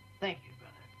 Thank you,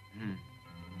 brother.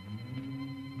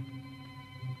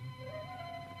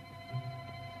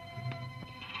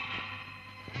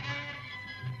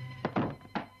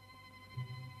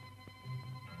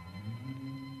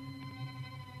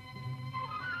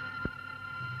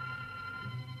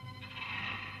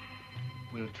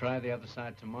 We'll try the other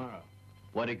side tomorrow.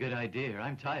 What a good idea.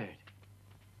 I'm tired.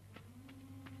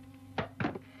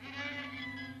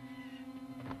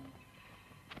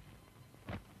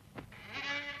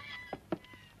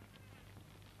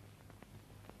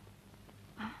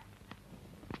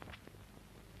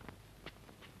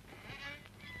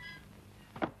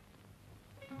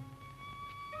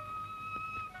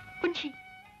 Bunchi,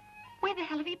 where the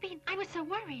hell have you been? I was so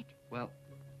worried. Well,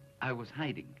 I was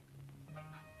hiding.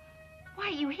 Why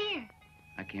are you here?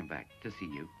 I came back to see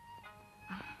you.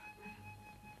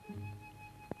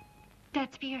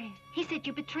 Dad's furious. He said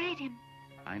you betrayed him.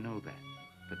 I know that.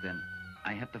 But then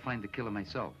I had to find the killer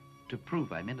myself to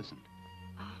prove I'm innocent.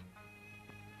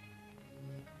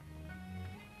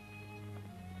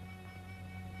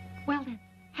 Well then,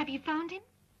 have you found him?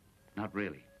 Not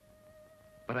really.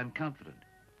 But I'm confident.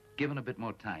 Given a bit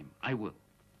more time, I will.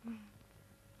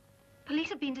 Police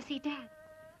have been to see Dad.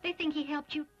 They think he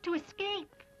helped you to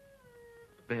escape.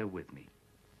 Bear with me.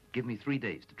 Give me 3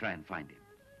 days to try and find him.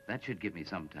 That should give me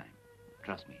some time.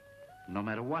 Trust me. No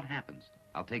matter what happens,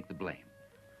 I'll take the blame.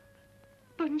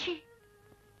 Bunchi.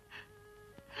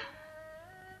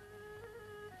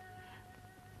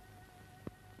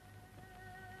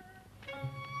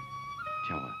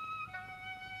 Chawa,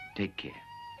 take care.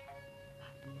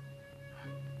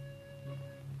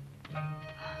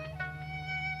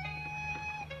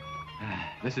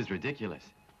 This is ridiculous.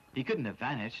 He couldn't have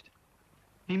vanished.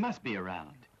 He must be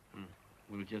around.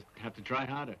 We'll just have to try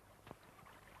harder.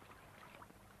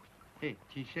 Hey,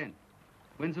 Chi-Shen,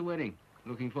 when's the wedding?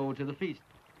 Looking forward to the feast.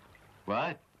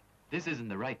 What? This isn't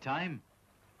the right time.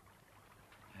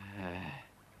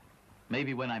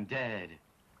 Maybe when I'm dead.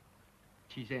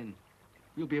 Chi-Shen,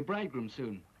 you'll be a bridegroom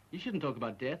soon. You shouldn't talk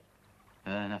about death.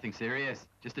 Nothing serious.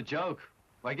 Just a joke.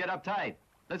 Why get uptight?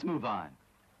 Let's move on.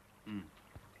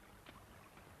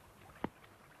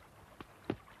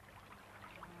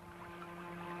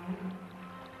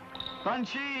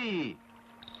 Banshee!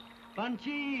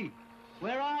 Banshee,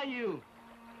 where are you?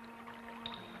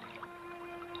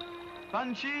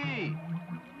 Banshee!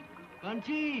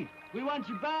 Banshee, we want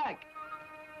you back.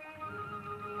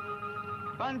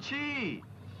 Banshee!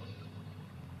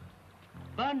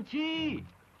 Banshee!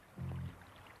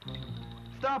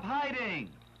 Stop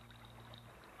hiding!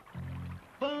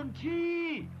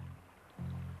 Banshee!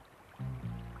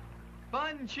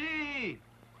 Banshee!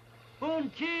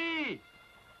 Banshee!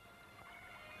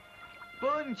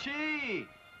 Banshee!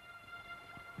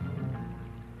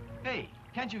 Hey,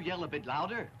 can't you yell a bit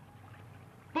louder?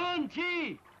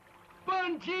 Banshee!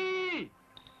 Banshee!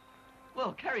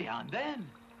 Well, carry on then.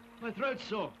 My throat's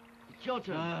sore. It's your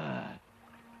turn.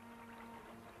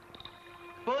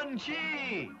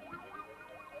 Banshee!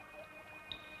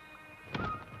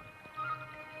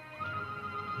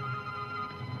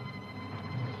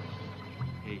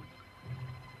 Hey,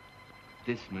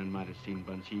 this man might have seen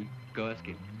Banshee. Go ask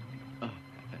him.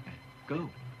 Go.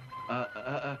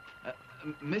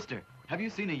 Mister, have you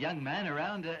seen a young man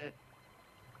around?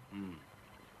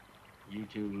 You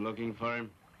two looking for him?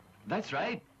 That's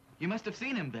right. You must have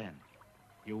seen him then.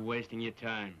 You're wasting your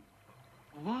time.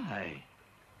 Why?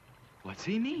 What's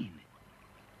he mean?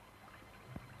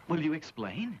 Will you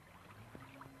explain?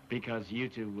 Because you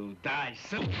two will die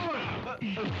soon.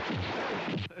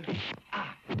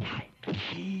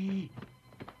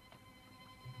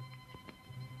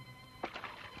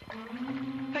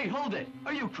 Hey, hold it!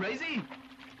 Are you crazy?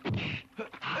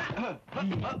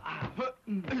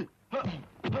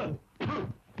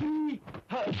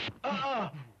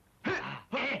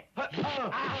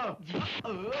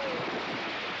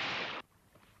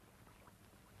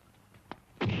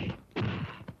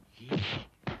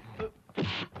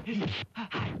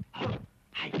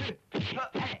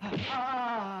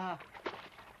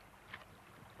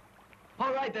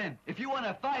 All right then, if you want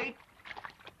to fight.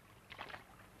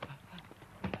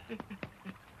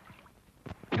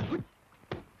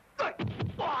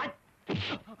 What?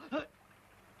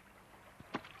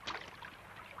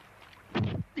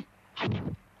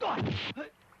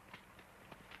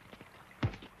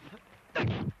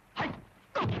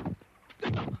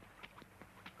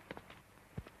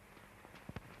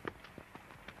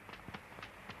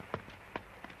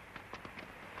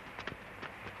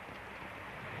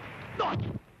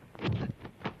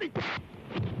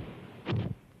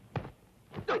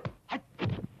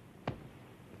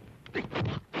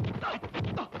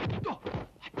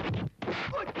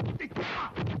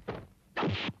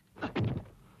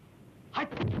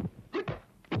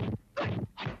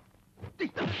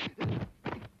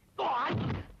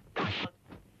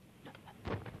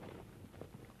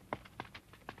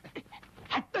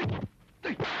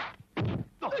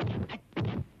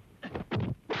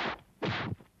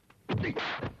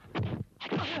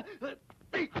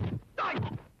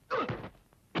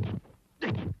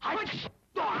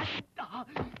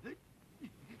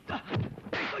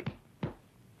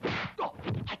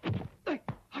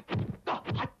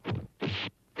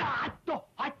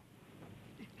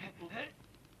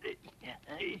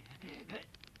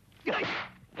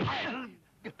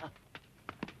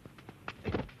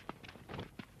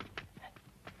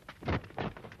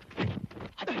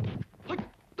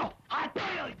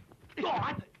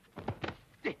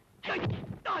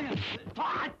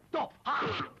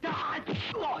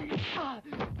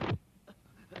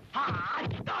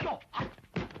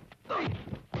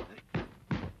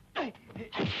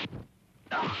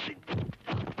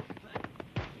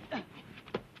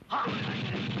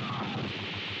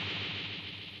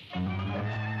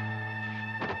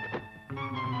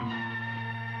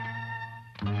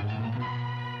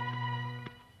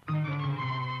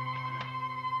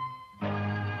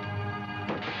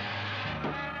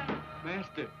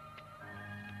 Master.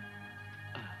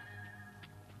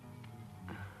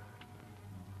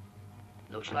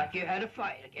 Looks like you had a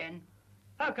fight again.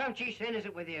 How come Chi-Shen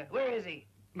isn't with you? Where is he?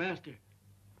 Master,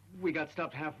 we got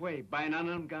stopped halfway by an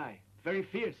unarmed guy. Very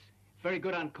fierce. Very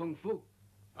good on kung fu.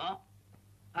 Huh?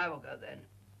 I will go then.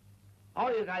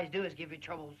 All you guys do is give you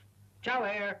troubles. Chow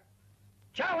here.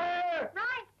 Chow here!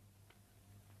 Right.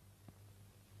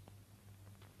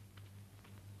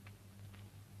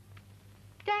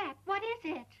 that? What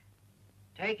is it?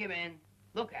 Take him in.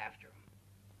 Look after him.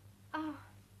 Oh.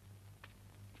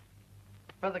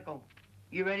 Brother Cole,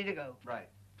 you ready to go? Right.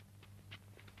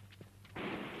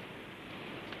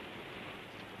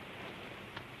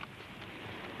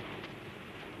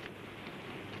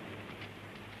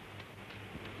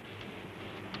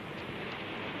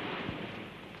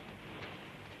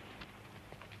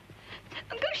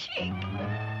 Uncle Sheik!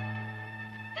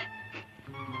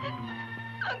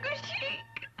 Uncle Sheik!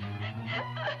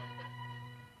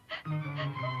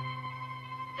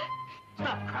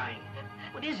 Stop crying.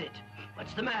 What is it?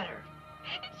 What's the matter?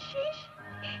 Sheesh.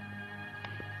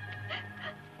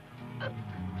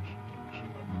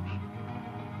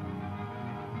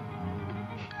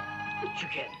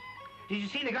 Chicken, did you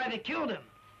see the guy that killed him?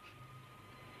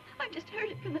 I just heard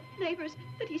it from the neighbors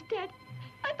that he's dead.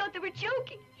 I thought they were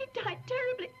joking. He died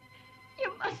terribly.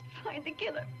 You must find the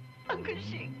killer, Uncle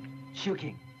Sheik.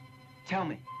 Shuking, tell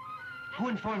me, who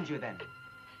informed you then?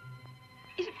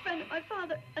 He's a friend of my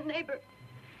father, a neighbor.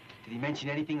 Did he mention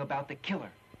anything about the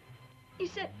killer? He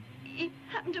said he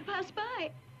happened to pass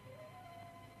by.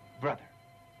 Brother,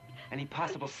 any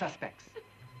possible suspects?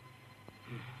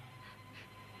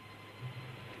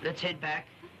 Let's head back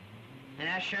and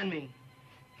ask Shenming.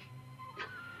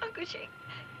 Uncle Sheik,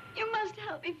 you must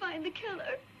help me find the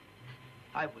killer.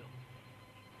 I will.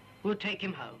 We'll take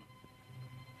him home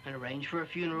and arrange for a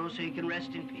funeral so he can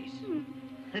rest in peace.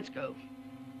 Let's go.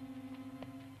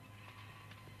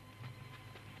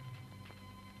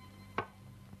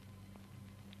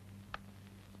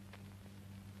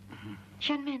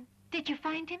 Shenmin, did you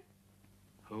find him?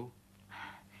 Who?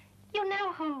 You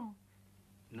know who.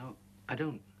 No, I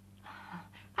don't.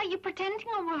 Are you pretending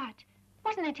or what?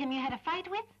 Wasn't it him you had a fight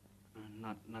with?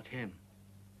 Not him.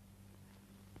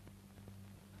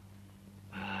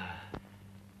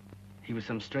 He was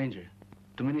some stranger.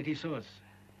 The minute he saw us,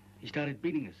 he started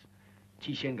beating us.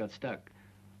 Chi Shen got stuck.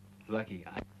 Lucky.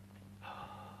 I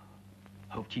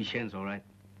hope Chi Shen's all right.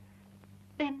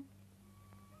 Then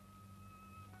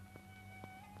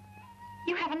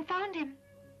you haven't found him.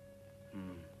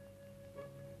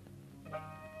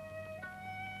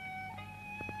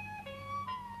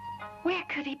 Where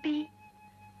could he be?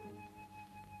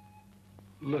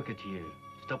 Look at you.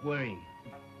 Stop worrying.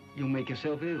 You'll make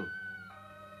yourself ill.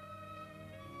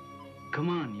 Come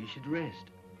on, you should rest.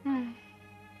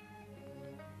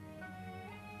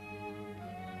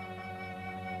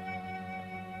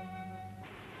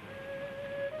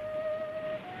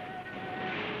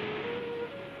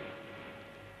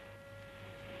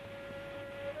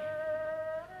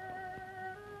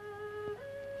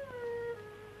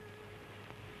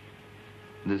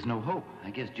 There's no hope. I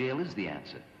guess jail is the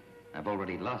answer. I've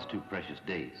already lost 2 precious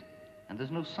days, and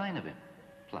there's no sign of him.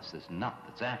 Plus this knot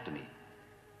that's after me.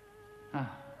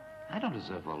 I don't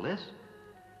deserve all this.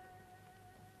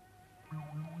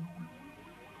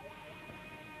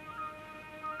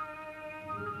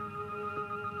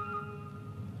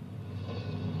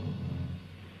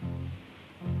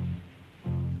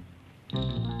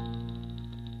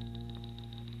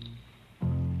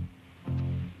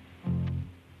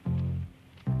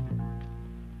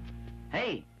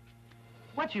 Hey,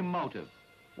 what's your motive?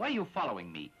 Why are you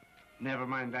following me? Never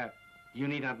mind that. You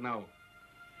need not know.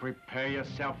 Prepare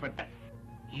yourself for death.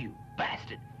 You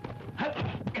bastard!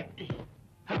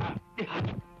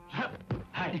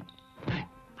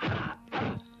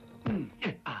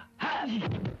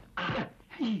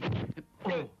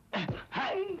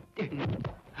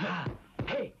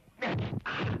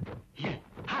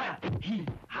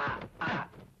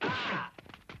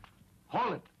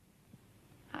 Hold it.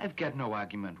 I've got no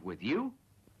argument with you.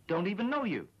 Don't even know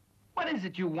you. What is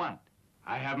it you want?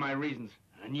 I have my reasons,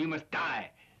 and you must die.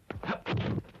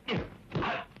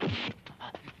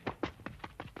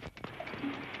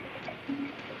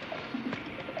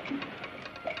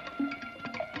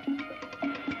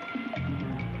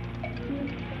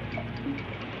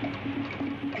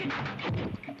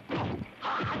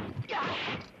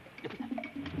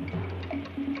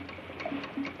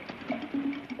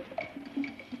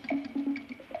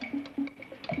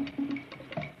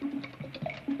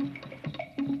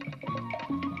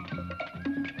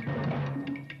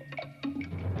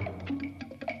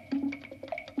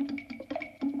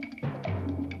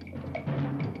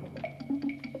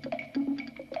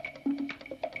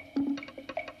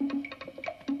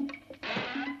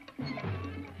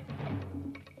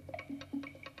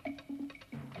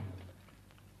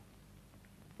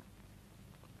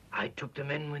 I took them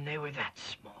in when they were that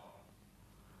small.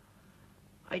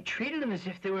 I treated them as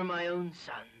if they were my own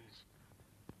sons.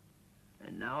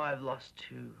 And now I've lost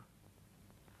 2.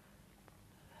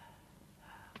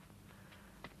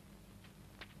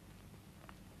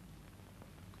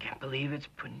 Can't believe it's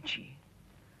Punchy.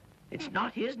 It's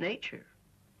not his nature.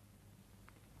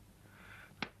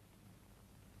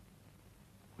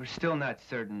 We're still not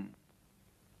certain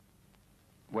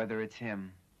whether it's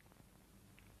him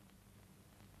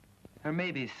or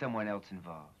maybe someone else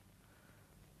involved.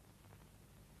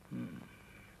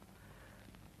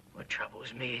 What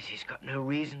troubles me is he's got no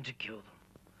reason to kill them.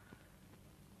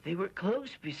 They were close.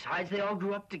 Besides, they all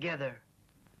grew up together.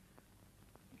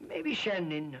 Maybe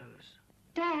Shannon knows.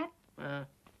 Dad, Uh,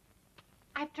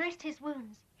 I've dressed his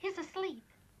wounds. He's asleep.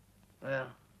 well,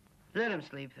 let him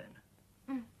sleep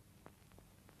then.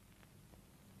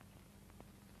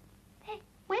 Hey,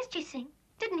 where's Jising?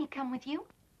 Didn't he come with you?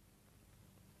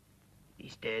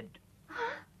 He's dead.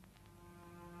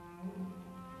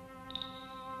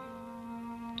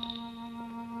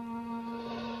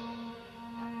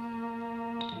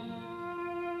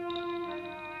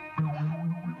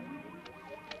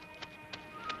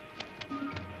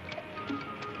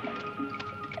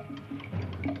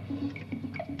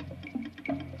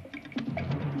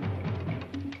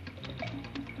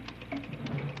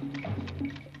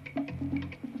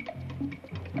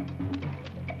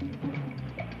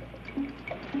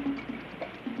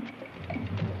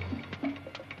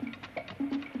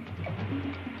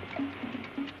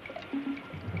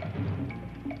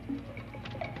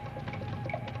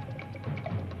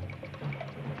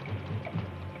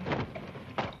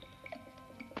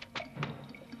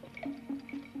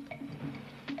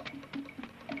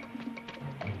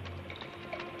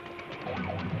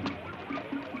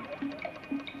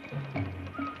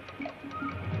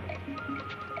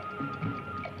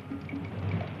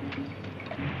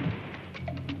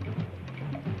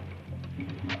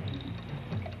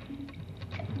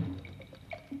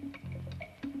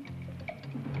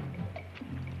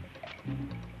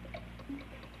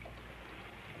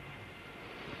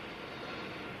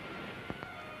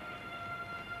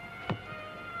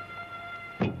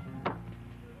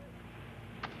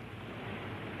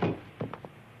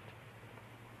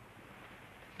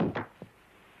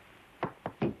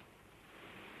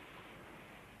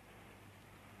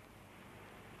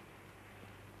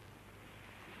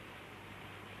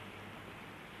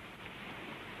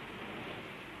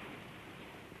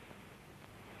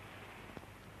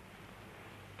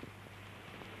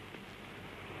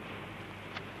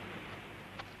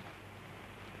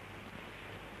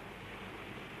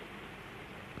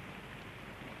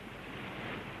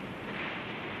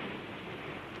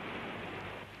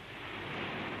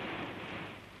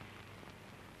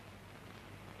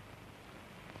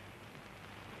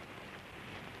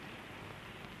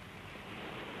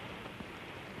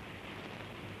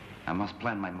 I must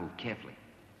plan my move carefully.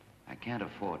 I can't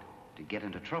afford to get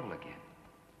into trouble again.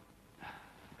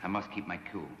 I must keep my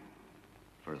cool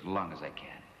for as long as I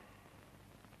can.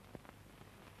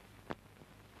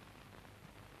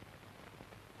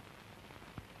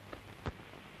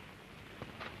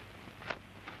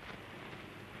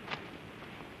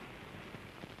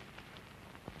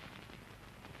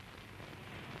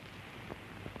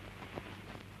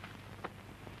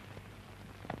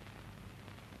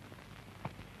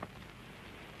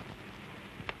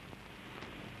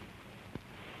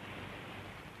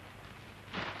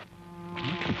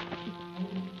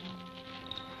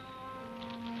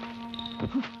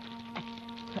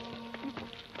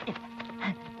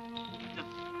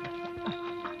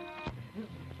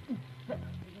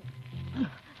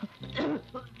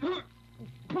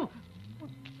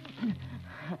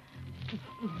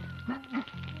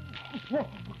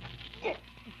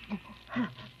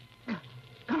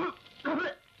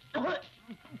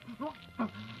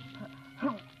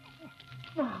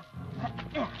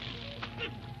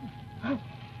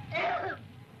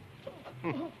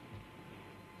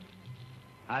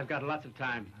 I've got lots of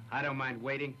time. I don't mind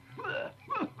waiting.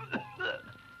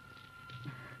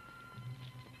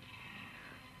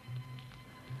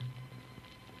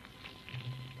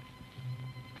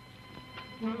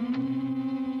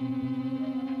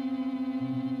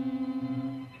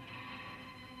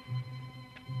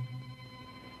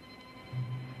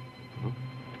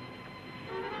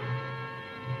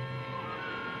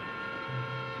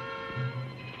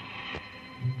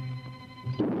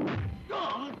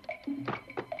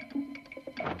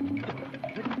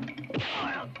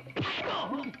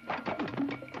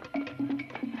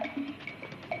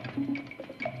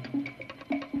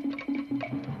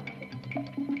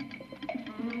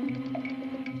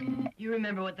 You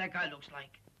remember what that guy looks like?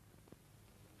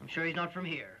 I'm sure he's not from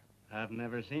here. I've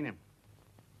never seen him.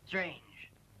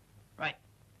 Strange. Right.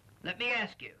 Let me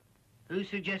ask you, who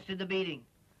suggested the beating?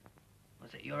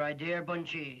 Was it your idea or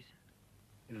Bunchy's?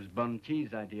 It was Bun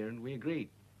Chi's idea, and we agreed.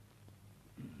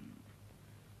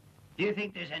 Do you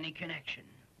think there's any connection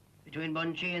between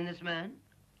Bunchi and this man?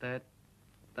 That...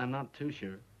 I'm not too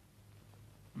sure.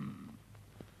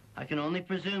 I can only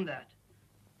presume that.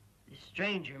 This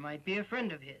stranger might be a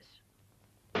friend of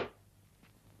his.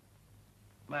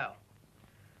 Well,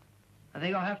 I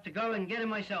think I'll have to go and get him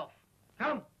myself.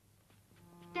 Come.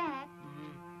 Dad,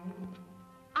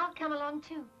 I'll come along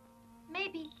too.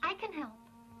 Maybe I can help.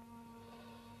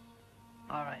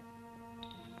 All right.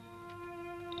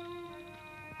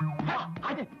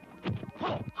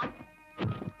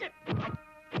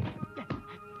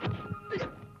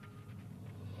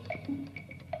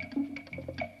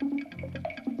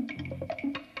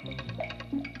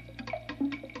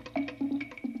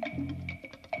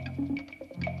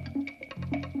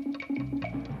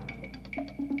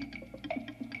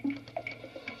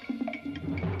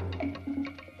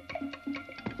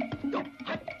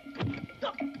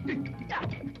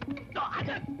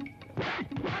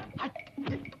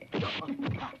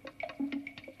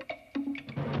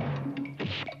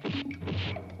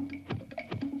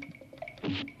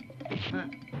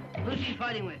 Who's he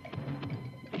fighting with?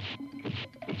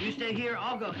 You stay here,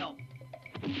 I'll go help.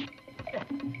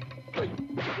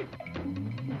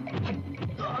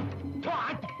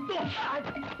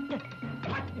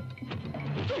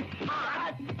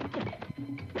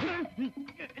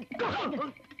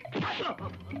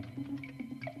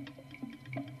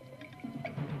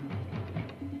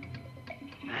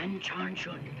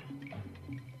 Mancharchun.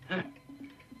 Huh.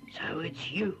 So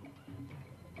it's you.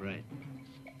 Right.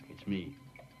 It's me.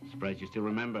 Surprised you still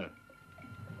remember.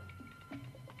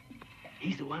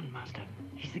 He's the one, Master.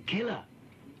 He's the killer.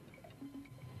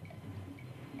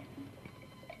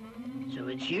 So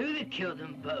it's you that killed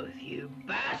them both, you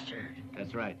bastard.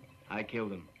 That's right. I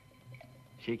killed him.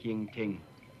 Shiking Ting.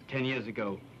 10 years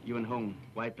ago, you and Hong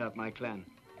wiped out my clan.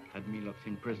 Had me locked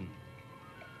in prison.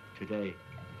 Today,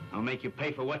 I'll make you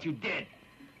pay for what you did.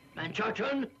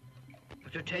 Mancharchun,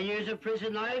 after 10 years of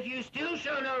prison life, you still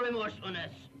show no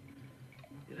remorsefulness.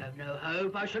 You have no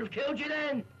hope. I should have killed you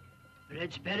then. But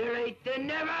it's better late than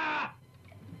never.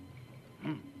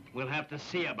 We'll have to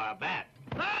see about that.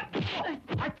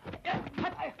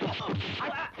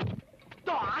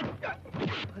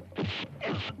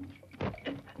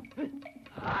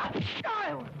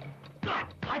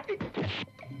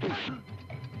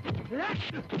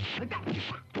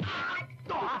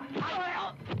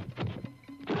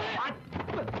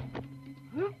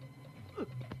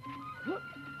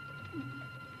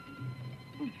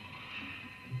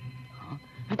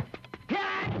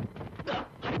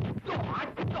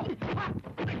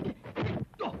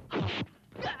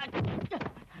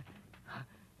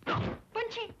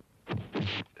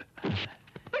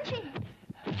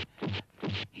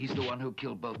 He's the one who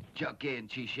killed both Chowkay and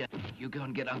Chi-Shen. You go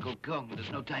and get Uncle Kong. There's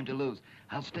no time to lose.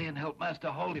 I'll stay and help Master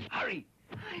hold him. Hurry!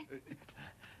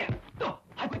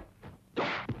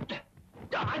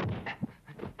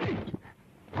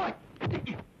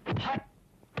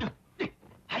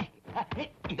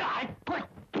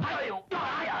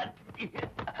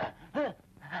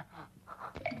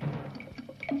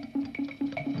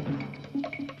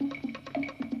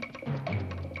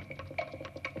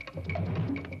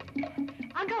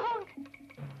 Uncle Hong,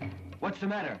 What's the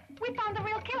matter? we found the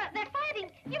real killer. They're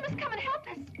fighting. You must come and help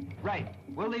us. Right.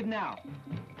 We'll leave now.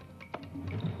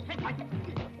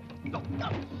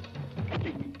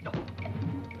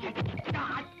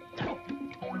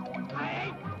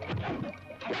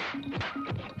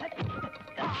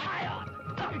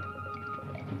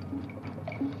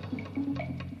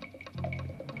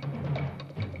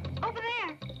 Over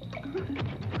there.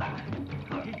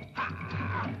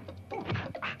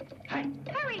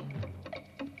 Hurry.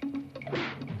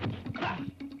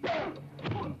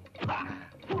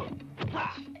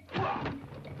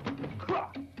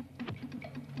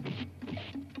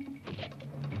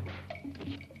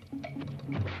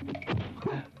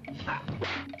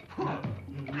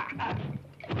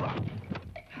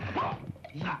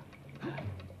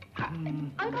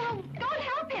 Uncle Hong, go and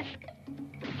help him.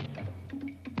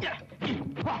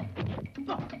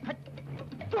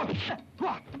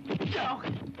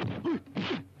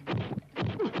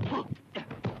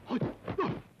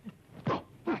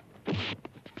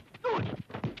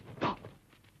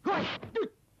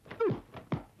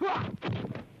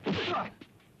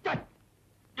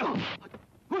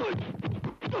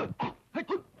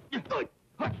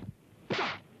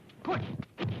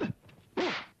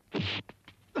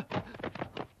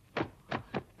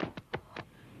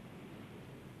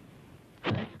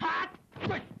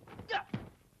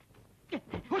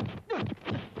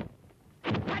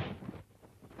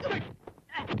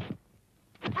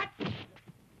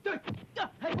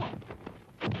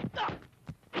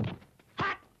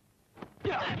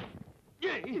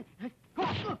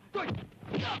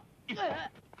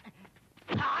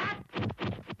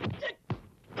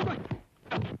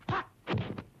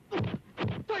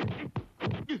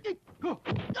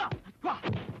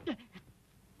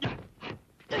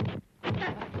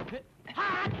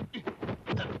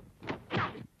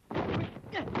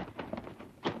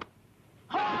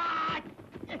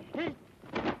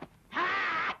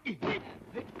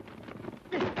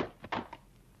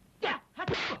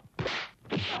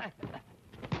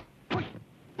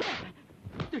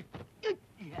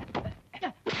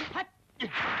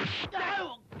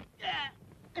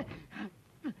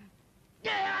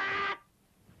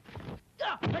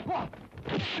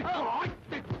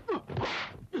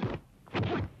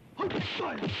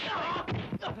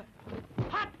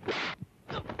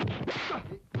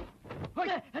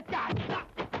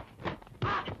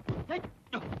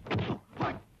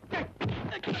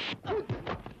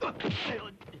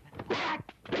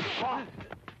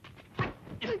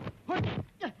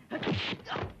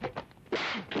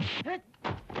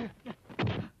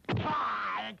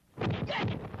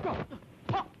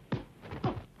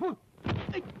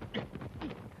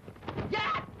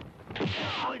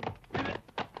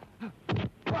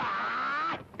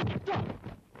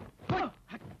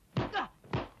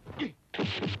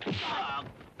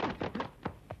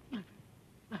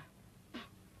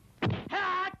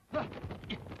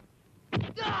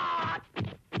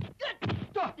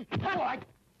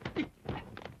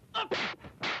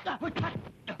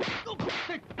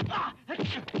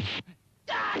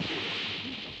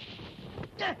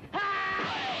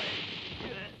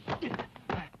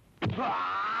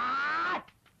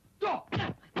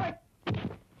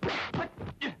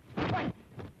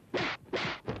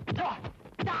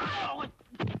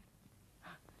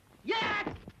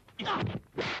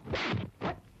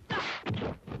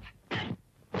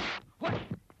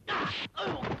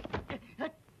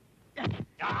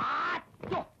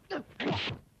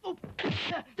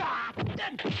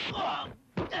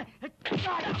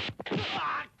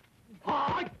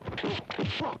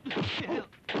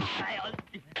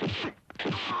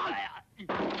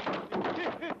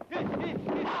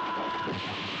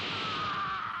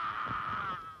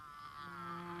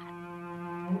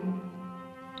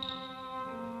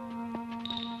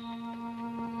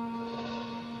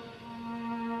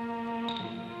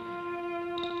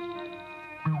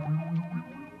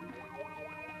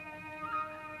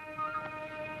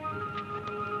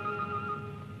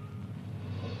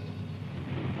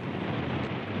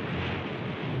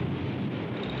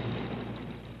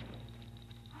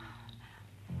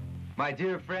 My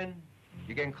dear friend,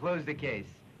 you can close the case.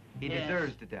 He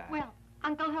deserves to die. Well,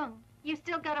 Uncle Hung, you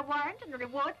still got a warrant and a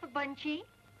reward for Bunchy?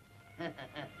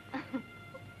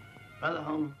 Brother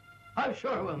Hung, I'm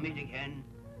sure we'll meet again.